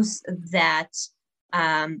use that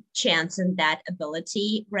chance and that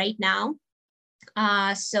ability right now.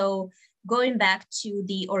 So going back to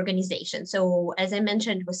the organization. So as I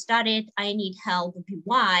mentioned, we started I Need Help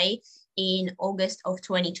BY in August of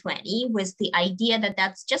 2020 with the idea that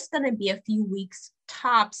that's just going to be a few weeks,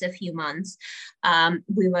 tops a few months.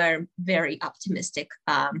 We were very optimistic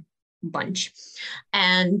bunch.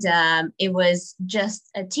 And it was just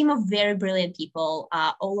a team of very brilliant people.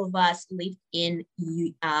 All of us lived in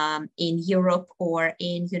Europe or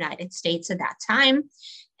in United States at that time.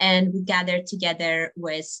 And we gathered together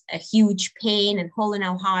with a huge pain and hole in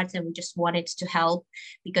our hearts, and we just wanted to help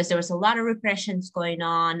because there was a lot of repressions going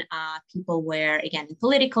on. People were, again, in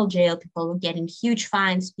political jail, people were getting huge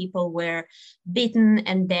fines, people were beaten,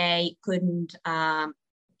 and they couldn't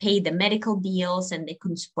pay the medical bills and they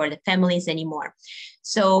couldn't support the families anymore.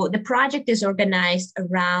 So the project is organized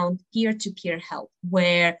around peer-to-peer help,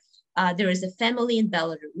 where there is a family in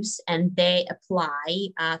Belarus and they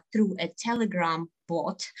apply through a Telegram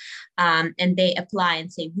bot, and they apply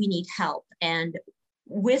and say, we need help. And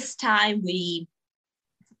with time, we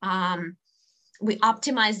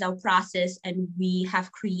optimized our process, and we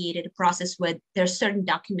have created a process where there's certain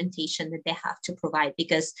documentation that they have to provide,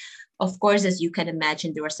 because of course, as you can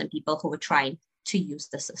imagine, there were some people who were trying to use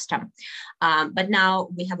the system. But now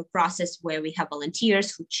we have a process where we have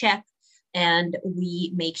volunteers who check, and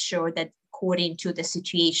we make sure that according to the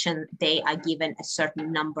situation, they are given a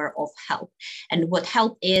certain number of help. And what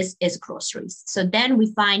help is groceries. So then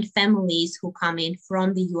we find families who come in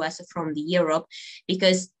from the US or from the Europe,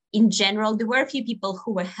 because in general, there were a few people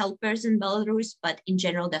who were helpers in Belarus, but in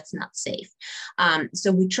general, that's not safe.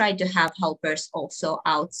 So we tried to have helpers also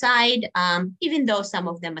outside, even though some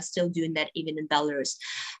of them are still doing that even in Belarus.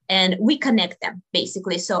 And we connect them,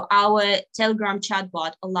 basically. So our Telegram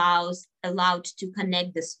chatbot allowed to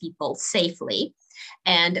connect these people safely.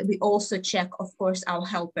 And we also check, of course, our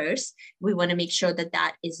helpers. We want to make sure that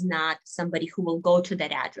that is not somebody who will go to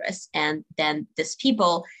that address. And then these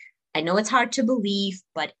people, I know it's hard to believe,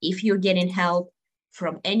 but if you're getting help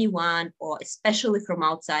from anyone, or especially from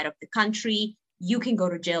outside of the country, you can go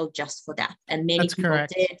to jail just for that. And many That's people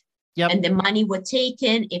correct. did. Yep. And the money was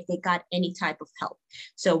taken if they got any type of help.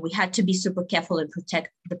 So we had to be super careful and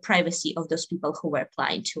protect the privacy of those people who were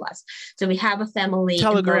applying to us. So we have a family.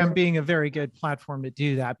 Telegram being a very good platform to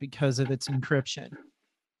do that because of its encryption.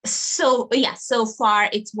 So yeah, so far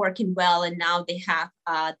it's working well, and now they have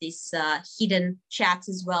these hidden chats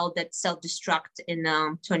as well that self-destruct in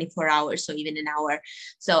 24 hours, so even an hour.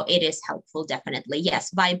 So it is helpful, definitely. Yes,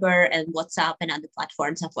 Viber and WhatsApp and other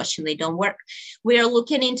platforms unfortunately don't work. We are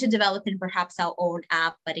looking into developing perhaps our own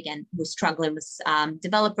app, but again, we're struggling with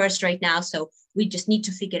developers right now, so we just need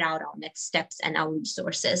to figure out our next steps and our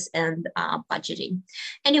resources and budgeting.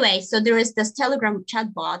 Anyway, so there is this Telegram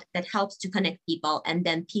chatbot that helps to connect people, and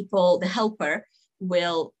then people, the helper,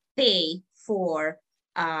 will pay for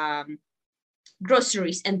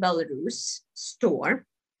groceries in Belarus store,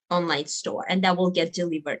 online store, and that will get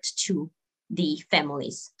delivered to the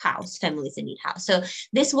family's house, families in need house. So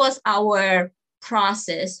this was our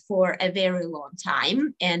process for a very long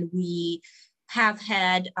time, and we have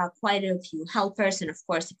had quite a few helpers and of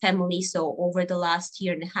course families. So over the last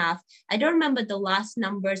year and a half, I don't remember the last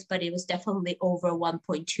numbers, but it was definitely over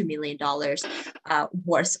 $1.2 million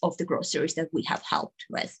worth of the groceries that we have helped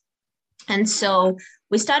with. And so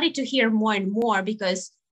we started to hear more and more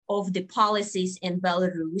because of the policies in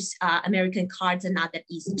Belarus. American cards are not that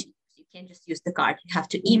easy to use. You can't just use the card. You have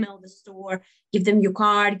to email the store, give them your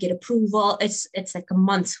card, get approval. It's like a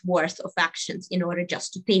month's worth of actions in order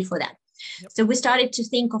just to pay for that. Yep. So we started to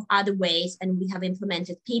think of other ways, and we have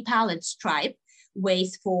implemented PayPal and Stripe,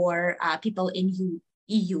 ways for people in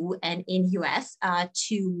EU and in US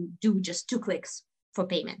to do just 2 clicks for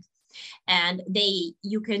payment. And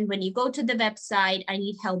you can, when you go to the website,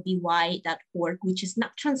 ineedhelpby.org, which is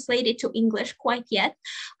not translated to English quite yet,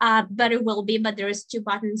 but it will be, but there's 2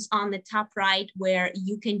 buttons on the top right where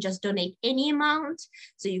you can just donate any amount.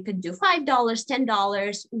 So you can do $5,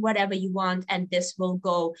 $10, whatever you want, and this will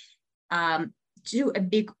go to a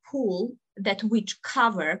big pool that we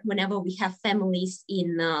cover whenever we have families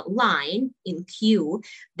in line, in queue,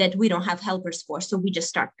 that we don't have helpers for. So we just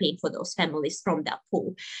start paying for those families from that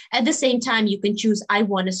pool. At the same time, you can choose, I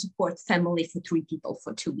want to support family for 3 people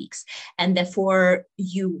for 2 weeks. And therefore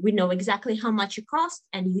we know exactly how much it costs,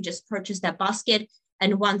 and you just purchase that basket.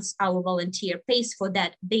 And once our volunteer pays for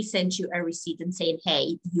that, they send you a receipt and saying,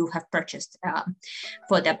 hey, you have purchased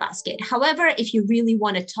for the basket. However, if you really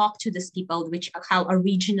want to talk to these people, which how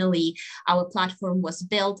originally our platform was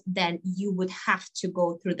built, then you would have to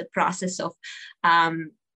go through the process of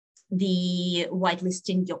the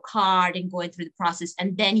whitelisting your card and going through the process,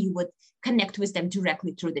 and then you would connect with them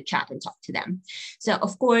directly through the chat and talk to them. So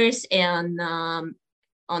of course, on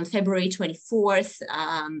February 24th,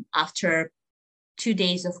 after 2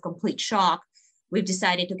 days of complete shock, we've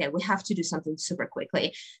decided, okay, we have to do something super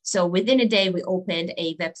quickly. So within a day, we opened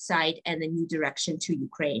a website and a new direction to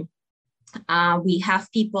Ukraine. We have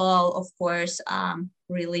people, of course,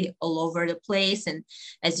 really all over the place. And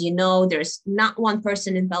as you know, there's not one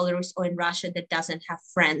person in Belarus or in Russia that doesn't have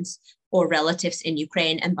friends or relatives in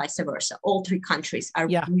Ukraine, and vice versa. All three countries are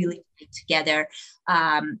really together.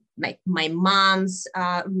 My mom's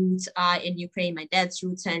roots are in Ukraine, my dad's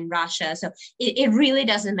roots are in Russia. So it really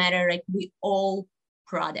doesn't matter. Like, we all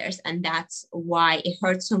brothers, and that's why it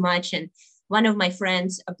hurts so much. And one of my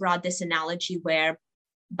friends brought this analogy where,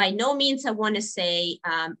 by no means I want to say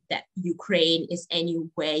that Ukraine is any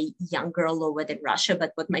way younger or lower than Russia,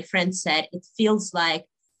 but what my friend said, it feels like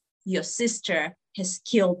your sister has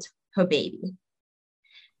killed her baby,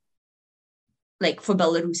 like for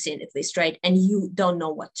Belarusian at least, right? And you don't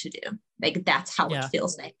know what to do. Like, that's how it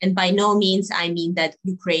feels like. And by no means I mean that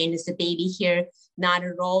Ukraine is a baby here, not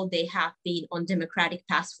at all. They have been on democratic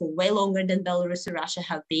paths for way longer than Belarus or Russia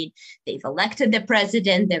have been. They've elected the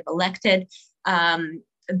president, they've elected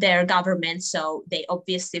their government, so they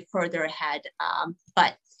obviously further ahead.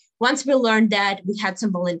 But once we learned that, we had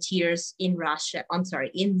some volunteers in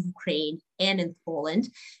in Ukraine and in Poland,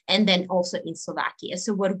 and then also in Slovakia.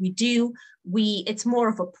 So what we do, it's more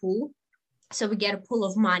of a pool. So we get a pool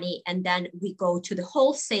of money, and then we go to the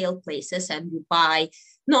wholesale places and we buy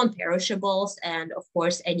non-perishables, and of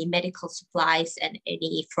course, any medical supplies and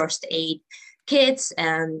any first aid kits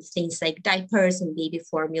and things like diapers and baby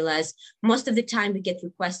formulas. Most of the time we get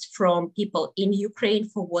requests from people in Ukraine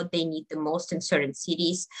for what they need the most in certain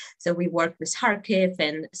cities. So we work with Kharkiv,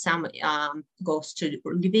 and some goes to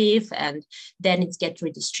Lviv, and then it gets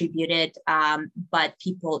redistributed. But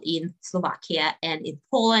people in Slovakia and in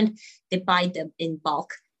Poland, they buy them in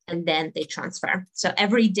bulk and then they transfer. So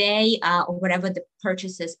every day or whatever the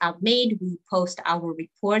purchases are made, we post our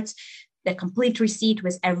reports, the complete receipt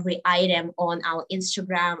with every item on our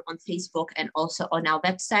Instagram, on Facebook, and also on our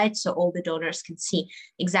website. So all the donors can see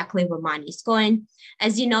exactly where money is going.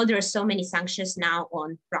 As you know, there are so many sanctions now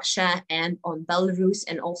on Russia and on Belarus,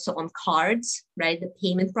 and also on cards, right? The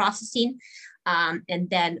payment processing. And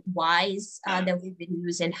then Wise that we've been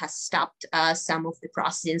using has stopped some of the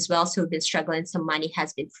processing as well. So we've been struggling. Some money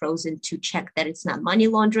has been frozen to check that it's not money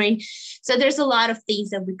laundering. So there's a lot of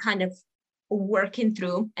things that we kind of working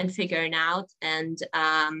through and figuring out. And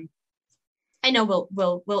I know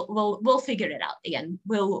we'll figure it out. Again,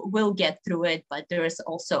 we'll get through it, but there is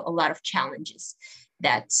also a lot of challenges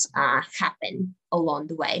that happen along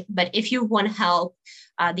the way. But if you want help,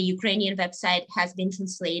 the Ukrainian website has been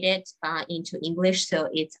translated into English. So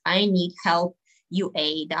it's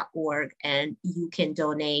ineedhelpua.org, and you can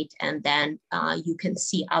donate, and then you can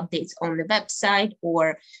see updates on the website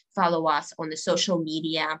or follow us on the social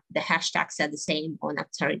media. The hashtags are the same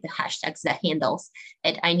the hashtags, the handles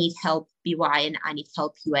at ineedhelpby and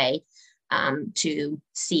ineedhelpua to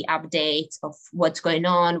see updates of what's going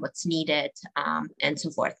on, what's needed, and so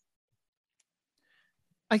forth.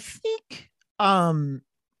 I think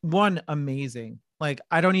one, amazing. Like,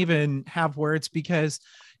 I don't even have words, because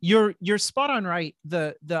you're spot on, right?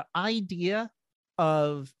 The idea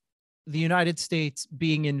of the United States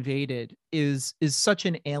being invaded is such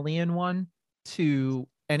an alien one to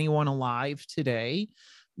anyone alive today.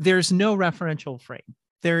 There's no referential frame.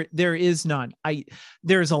 There is none.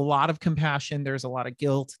 There's a lot of compassion, there's a lot of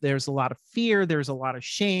guilt, there's a lot of fear, there's a lot of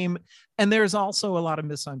shame, and there's also a lot of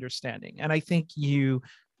misunderstanding. And I think you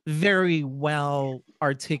very well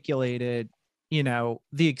articulated, the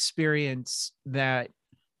experience that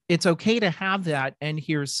it's okay to have that, and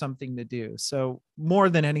here's something to do. So more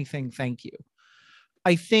than anything, thank you.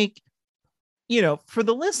 I think, for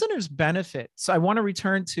the listeners' benefit, so I want to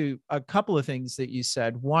return to a couple of things that you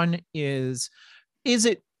said. One is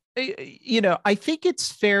it, I think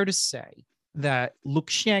it's fair to say that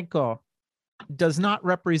Lukashenko does not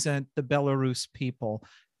represent the Belarus people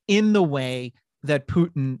in the way that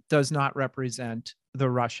Putin does not represent the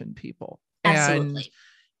Russian people. Absolutely. And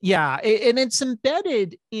yeah, and it's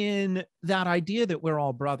embedded in that idea that we're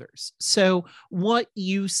all brothers. So what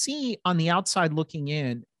you see on the outside looking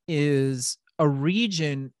in is a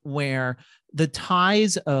region where the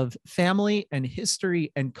ties of family and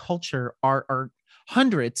history and culture are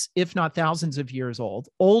hundreds, if not thousands of years old,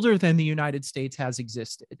 older than the United States has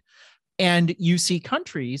existed. And you see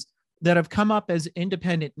countries that have come up as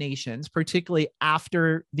independent nations, particularly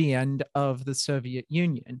after the end of the Soviet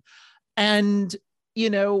Union. And,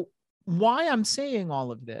 why I'm saying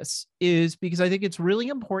all of this is because I think it's really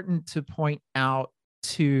important to point out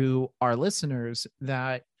to our listeners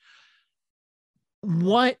that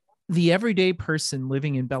what the everyday person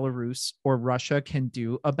living in Belarus or Russia can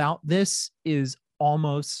do about this is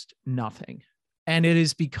almost nothing. And it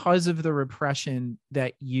is because of the repression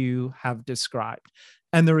that you have described.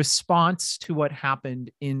 And the response to what happened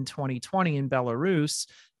in 2020 in Belarus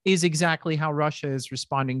is exactly how Russia is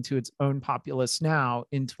responding to its own populace now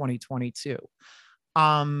in 2022.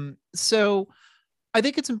 So I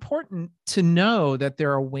think it's important to know that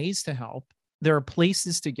there are ways to help. There are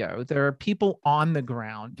places to go. There are people on the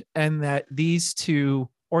ground, and that these two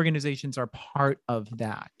organizations are part of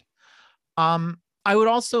that. I would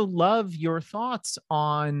also love your thoughts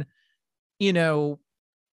on, there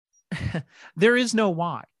is no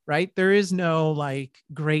why, right? There is no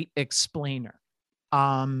great explainer.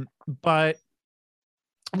 But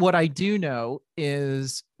what I do know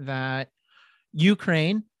is that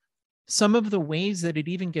Ukraine, some of the ways that it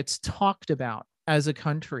even gets talked about as a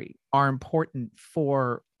country are important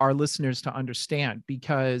for our listeners to understand,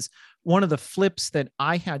 because one of the flips that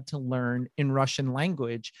I had to learn in Russian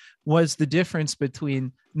language was the difference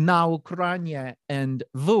between na Ukraine and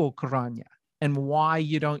v Ukraine, and why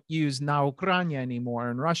you don't use na Ukraine anymore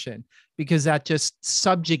in Russian, because that just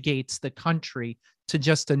subjugates the country to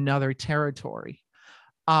just another territory.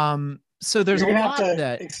 So there's You're a gonna lot have to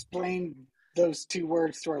that explain those two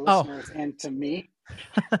words to our listeners and to me.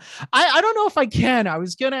 I don't know if I can. I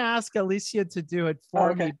was going to ask Alicia to do it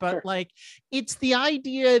for me, but sure. It's the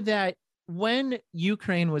idea that when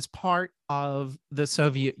Ukraine was part of the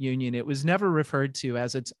Soviet Union, it was never referred to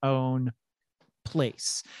as its own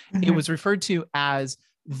place. Mm-hmm. It was referred to as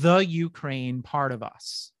the Ukraine part of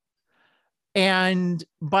us. And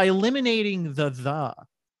by eliminating the,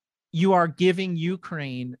 you are giving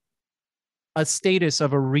Ukraine a status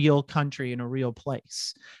of a real country in a real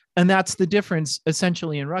place. And that's the difference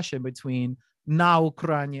essentially in Russian between na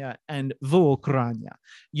Ukraine and v Ukraine.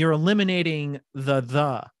 You're eliminating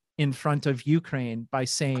the in front of Ukraine by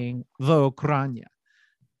saying v Ukraine.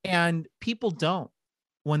 And people don't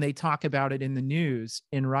when they talk about it in the news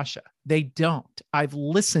in Russia. They don't. I've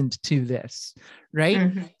listened to this, right?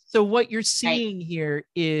 Mm-hmm. So what you're seeing here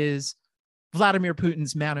is Vladimir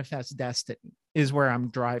Putin's manifest destiny is where I'm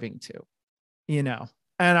driving to,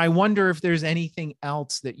 And I wonder if there's anything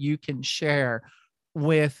else that you can share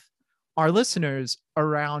with our listeners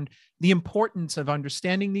around the importance of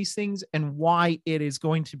understanding these things and why it is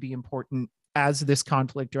going to be important as this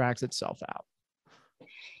conflict drags itself out.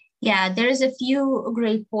 Yeah, there's a few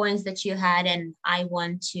great points that you had, and I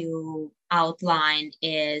want to outline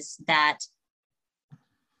is that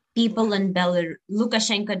people in Belarus,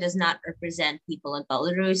 Lukashenko does not represent people in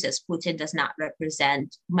Belarus, as Putin does not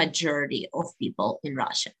represent majority of people in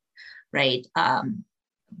Russia, right?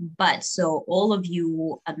 But so all of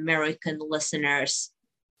you American listeners,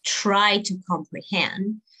 try to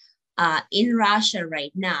comprehend. In Russia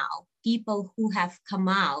right now, people who have come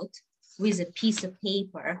out with a piece of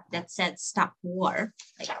paper that said "Stop War,"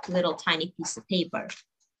 like a little tiny piece of paper,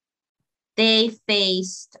 they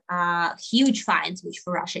faced huge fines, which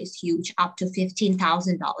for Russia is huge, up to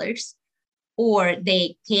 $15,000, or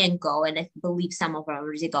they can go, and I believe some of them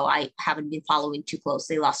already go, I haven't been following too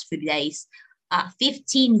closely last few days,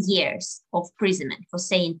 15 years of imprisonment for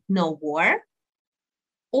saying no war,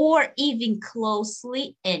 or even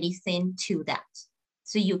closely anything to that.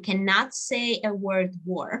 So you cannot say a word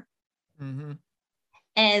war. Mm-hmm.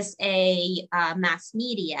 As a mass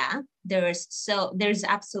media, there's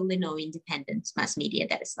absolutely no independent mass media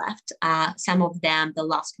that is left. Some of them, the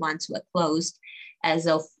last ones, were closed as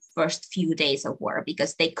of first few days of war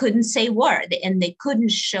because they couldn't say war and they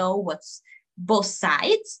couldn't show what's both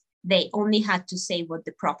sides. They only had to say what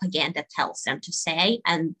the propaganda tells them to say,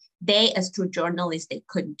 and they, as true journalists, they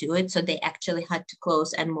couldn't do it, so they actually had to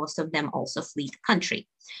close, and most of them also flee the country.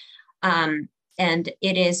 And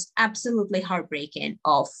it is absolutely heartbreaking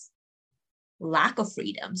of lack of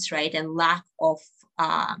freedoms, right? And lack of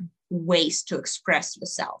ways to express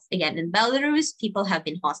yourself. Again, in Belarus, people have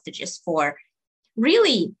been hostages for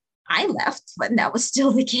really, I left when that was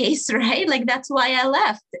still the case, right? Like that's why I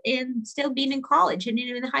left, and still being in college and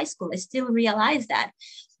even in high school, I still realized that.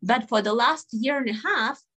 But for the last year and a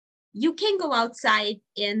half, you can go outside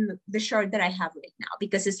in the shirt that I have right now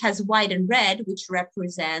because it has white and red, which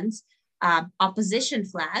represents opposition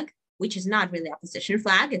flag, which is not really opposition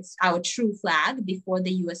flag. It's our true flag before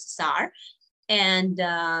the USSR. And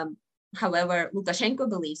however, Lukashenko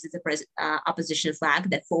believes it's a opposition flag,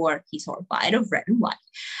 therefore he's horrified of red and white.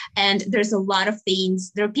 And there's a lot of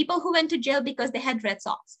things. There are people who went to jail because they had red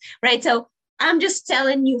socks, right? So I'm just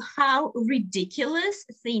telling you how ridiculous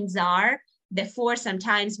things are. Therefore,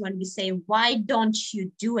 sometimes when we say, why don't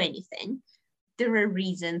you do anything? There are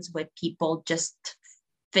reasons why people just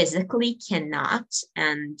physically cannot.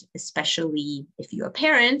 And especially if you're a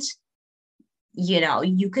parent, you know,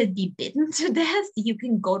 you could be bitten to death, you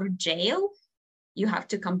can go to jail, you have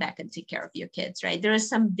to come back and take care of your kids, right? There are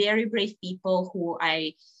some very brave people who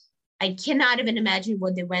I cannot even imagine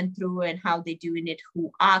what they went through and how they're doing it,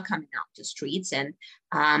 who are coming out to streets. And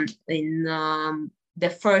in the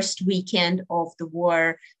first weekend of the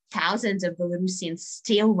war, thousands of Belarusians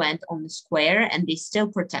still went on the square and they still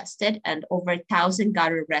protested, and over 1,000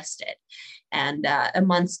 got arrested. And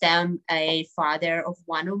amongst them, a father of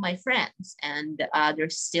one of my friends, and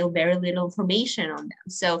there's still very little information on them.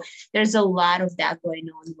 So there's a lot of that going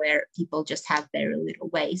on where people just have very little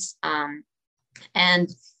ways. And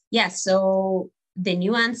yeah, so the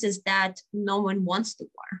nuance is that no one wants the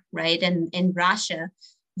war, right? And in Russia,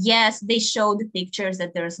 yes, they show the pictures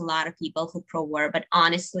that there's a lot of people who pro-war, but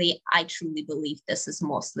honestly, I truly believe this is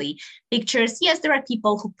mostly pictures. Yes, there are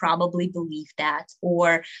people who probably believe that,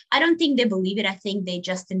 or I don't think they believe it. I think they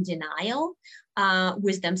just in denial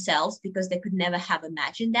with themselves because they could never have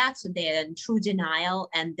imagined that. So they're in true denial,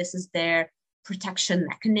 and this is their protection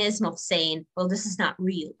mechanism of saying, well, this is not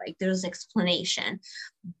real, like there's explanation.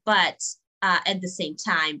 But at the same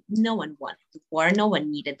time, no one wanted the war, no one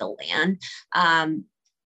needed the land.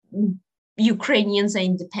 Ukrainians are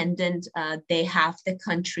independent. They have the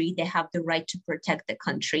country. They have the right to protect the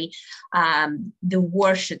country. The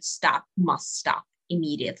war should stop, must stop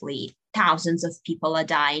immediately. Thousands of people are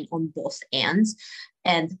dying on both ends.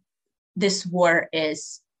 And this war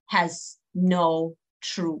has no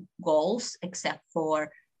true goals except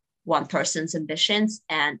for one person's ambitions.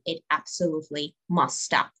 And it absolutely must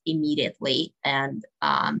stop immediately. And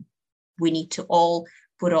we need to all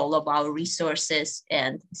put all of our resources,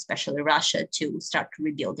 and especially Russia, to start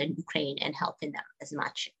rebuilding Ukraine and helping them as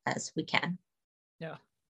much as we can. Yeah.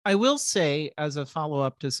 I will say, as a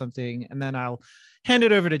follow-up to something, and then I'll hand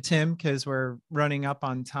it over to Tim because we're running up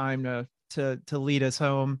on time to lead us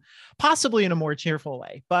home, possibly in a more cheerful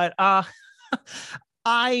way. But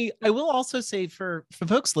I will also say for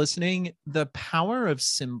folks listening, the power of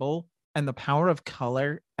symbol and the power of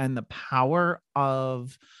color and the power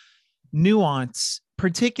of nuance,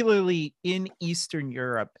 particularly in Eastern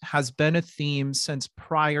Europe, has been a theme since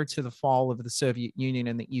prior to the fall of the Soviet Union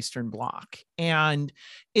and the Eastern Bloc. And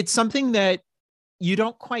it's something that you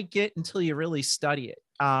don't quite get until you really study it.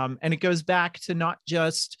 And it goes back to not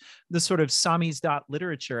just the sort of samizdat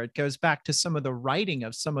literature, it goes back to some of the writing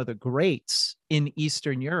of some of the greats in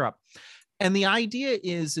Eastern Europe. And the idea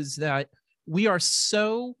is that we are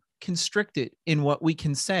so constricted in what we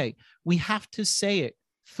can say. We have to say it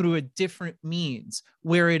through a different means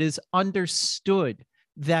where it is understood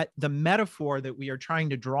that the metaphor that we are trying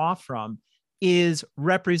to draw from is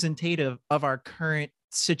representative of our current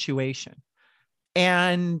situation.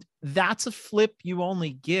 And that's a flip you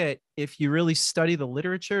only get if you really study the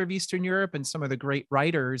literature of Eastern Europe and some of the great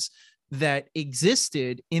writers that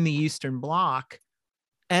existed in the Eastern Bloc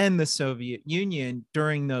and the Soviet Union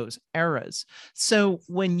during those eras. So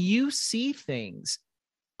when you see things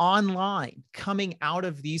online coming out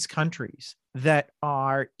of these countries that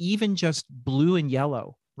are even just blue and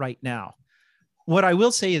yellow right now, what I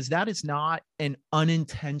will say is that is not an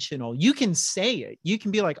unintentional. You can say it. You can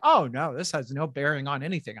be like, oh, no, this has no bearing on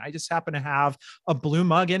anything. I just happen to have a blue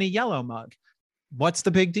mug and a yellow mug. What's the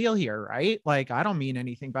big deal here, right? Like, I don't mean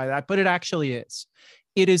anything by that, but it actually is.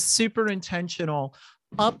 It is super intentional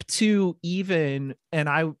up to even, and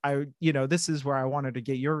I, this is where I wanted to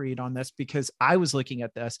get your read on this because I was looking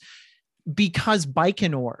at this because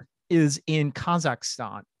Baikonur is in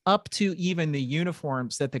Kazakhstan, up to even the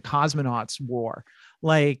uniforms that the cosmonauts wore.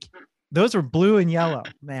 Like, those are blue and yellow,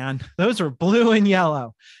 man. Those are blue and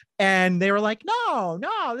yellow. And they were like, no,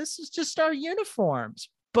 this is just our uniforms.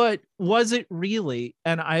 But was it really?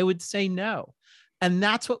 And I would say no. And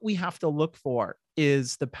that's what we have to look for,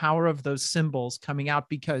 is the power of those symbols coming out,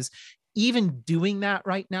 because even doing that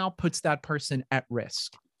right now puts that person at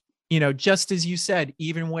risk. Just as you said,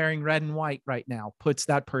 even wearing red and white right now puts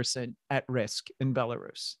that person at risk in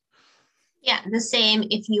Belarus. Yeah, the same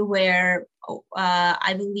if you wear,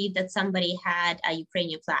 I believe that somebody had a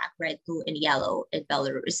Ukrainian flag, red, blue, and yellow in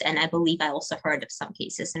Belarus. And I believe I also heard of some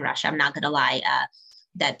cases in Russia. I'm not going to lie.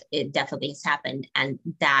 that it definitely has happened, and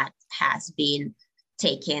that has been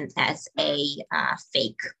taken as a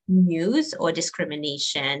fake news or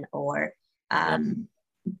discrimination or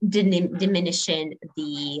diminishing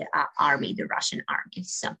the army, the Russian army.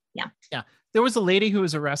 So yeah. There was a lady who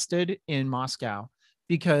was arrested in Moscow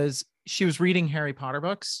because she was reading Harry Potter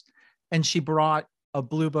books, and she brought a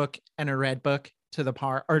blue book and a red book to the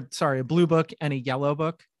park, or sorry, a blue book and a yellow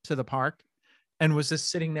book to the park, and was just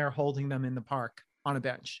sitting there holding them in the park on a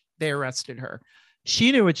bench. They arrested her.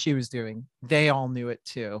 She knew what she was doing. They all knew it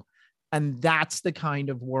too. And that's the kind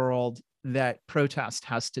of world that protest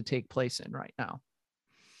has to take place in right now.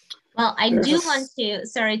 Well, I do want to,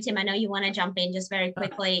 sorry, Tim, I know you want to jump in just very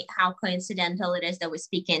quickly, how coincidental it is that we're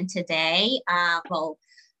speaking today.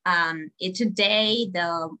 Today,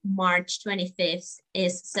 the March 25th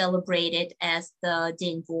is celebrated as the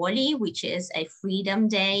Dень Voli, which is a freedom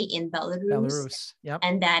day in Belarus. Yep.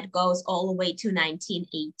 And that goes all the way to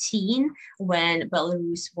 1918, when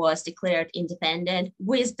Belarus was declared independent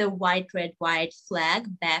with the white, red, white flag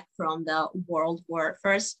back from the World War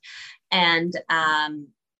First. And,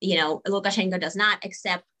 Lukashenko does not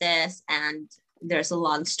accept this, and there's a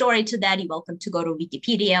long story to that. You're welcome to go to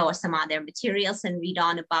Wikipedia or some other materials and read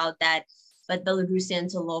on about that. But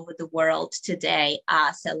Belarusians all over the world today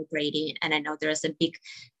are celebrating. And I know there's a big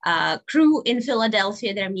crew in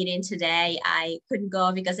Philadelphia. They're meeting today. I couldn't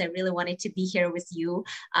go because I really wanted to be here with you.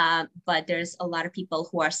 But there's a lot of people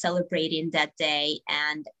who are celebrating that day,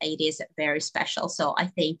 and it is very special. So I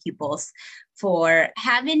thank you both for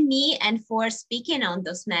having me and for speaking on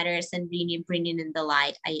those matters and bringing in the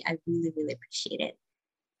light. I really, really appreciate it.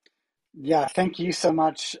 Yeah, thank you so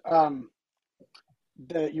much.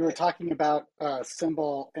 You were talking about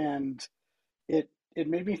Symbol, and it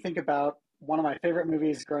made me think about one of my favorite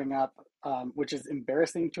movies growing up, which is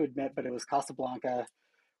embarrassing to admit, but it was Casablanca,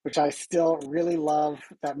 which I still really love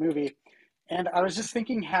that movie. And I was just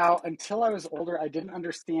thinking how, until I was older, I didn't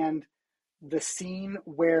understand the scene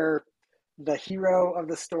where the hero of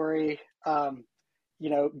the story,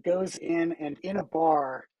 goes in and in a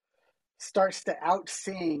bar starts to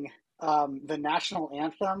out-sing the national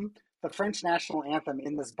anthem, the French national anthem,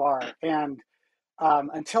 in this bar. And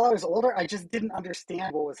until I was older, I just didn't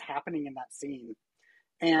understand what was happening in that scene.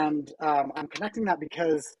 And I'm connecting that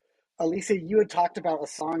because, Alicia, you had talked about a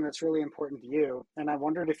song that's really important to you, and I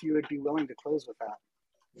wondered if you would be willing to close with that.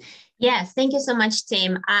 Yes, thank you so much,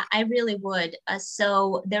 Tim. I really would.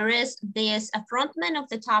 So there is a frontman of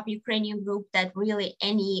the top Ukrainian group that really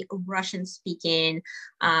any Russian-speaking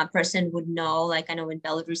person would know. Like, I know in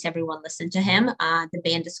Belarus, everyone listened to him. The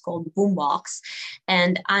band is called Boombox.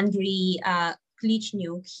 And Andriy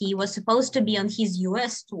Klichnyuk, he was supposed to be on his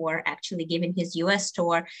US tour, actually giving his US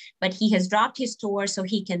tour, but he has dropped his tour so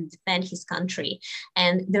he can defend his country.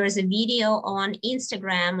 And there is a video on his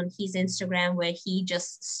Instagram, where he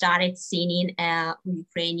just started singing a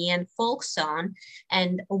Ukrainian folk song.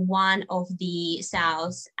 And one of the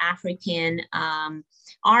South African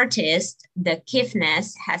artists, the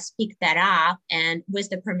Kifnes, has picked that up, and with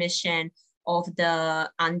the permission of the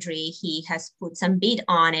Andriy, he has put some beat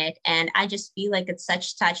on it. And I just feel like it's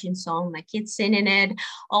such a touching song. My kids singing it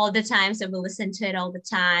all the time, so we listen to it all the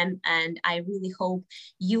time. And I really hope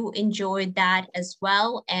you enjoyed that as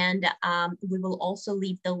well. And we will also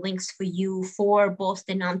leave the links for you for both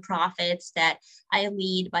the nonprofits that I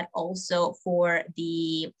lead, but also for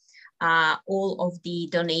the all of the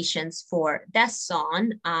donations for that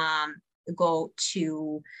song go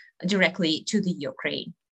directly to the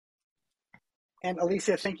Ukraine. And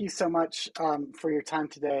Alicia, thank you so much for your time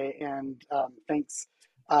today, and thanks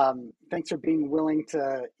for being willing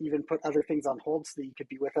to even put other things on hold so that you could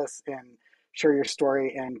be with us and share your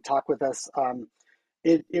story and talk with us.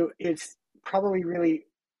 It's probably really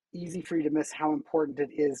easy for you to miss how important it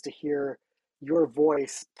is to hear your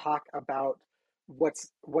voice talk about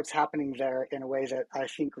what's happening there in a way that I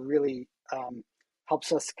think really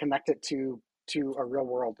helps us connect it to a real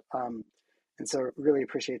world. And so really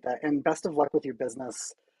appreciate that. And best of luck with your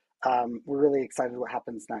business. We're really excited what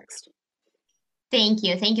happens next. Thank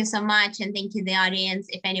you. Thank you so much. And thank you, the audience.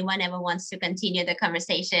 If anyone ever wants to continue the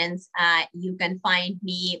conversations, you can find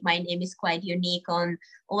me. My name is quite unique on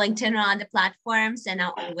LinkedIn or other platforms, and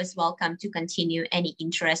I'm always welcome to continue any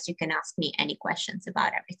interest. You can ask me any questions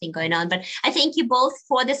about everything going on. But I thank you both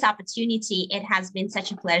for this opportunity. It has been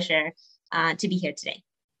such a pleasure to be here today.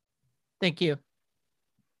 Thank you.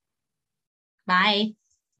 Bye.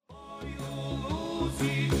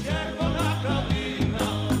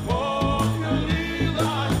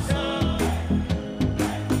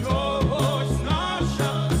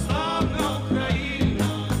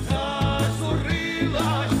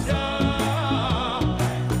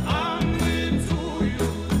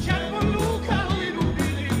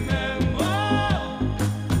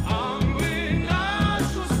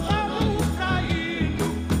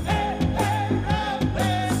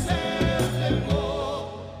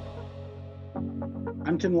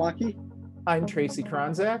 Quentin Lockey. I'm Tracy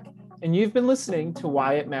Kronzak, and you've been listening to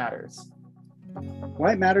Why It Matters.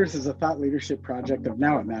 Why It Matters is a thought leadership project of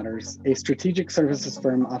Now It Matters, a strategic services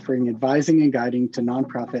firm offering advising and guiding to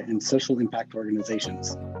nonprofit and social impact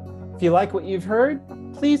organizations. If you like what you've heard,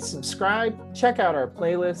 please subscribe, check out our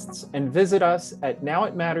playlists, and visit us at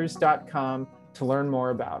nowitmatters.com to learn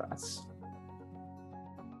more about us.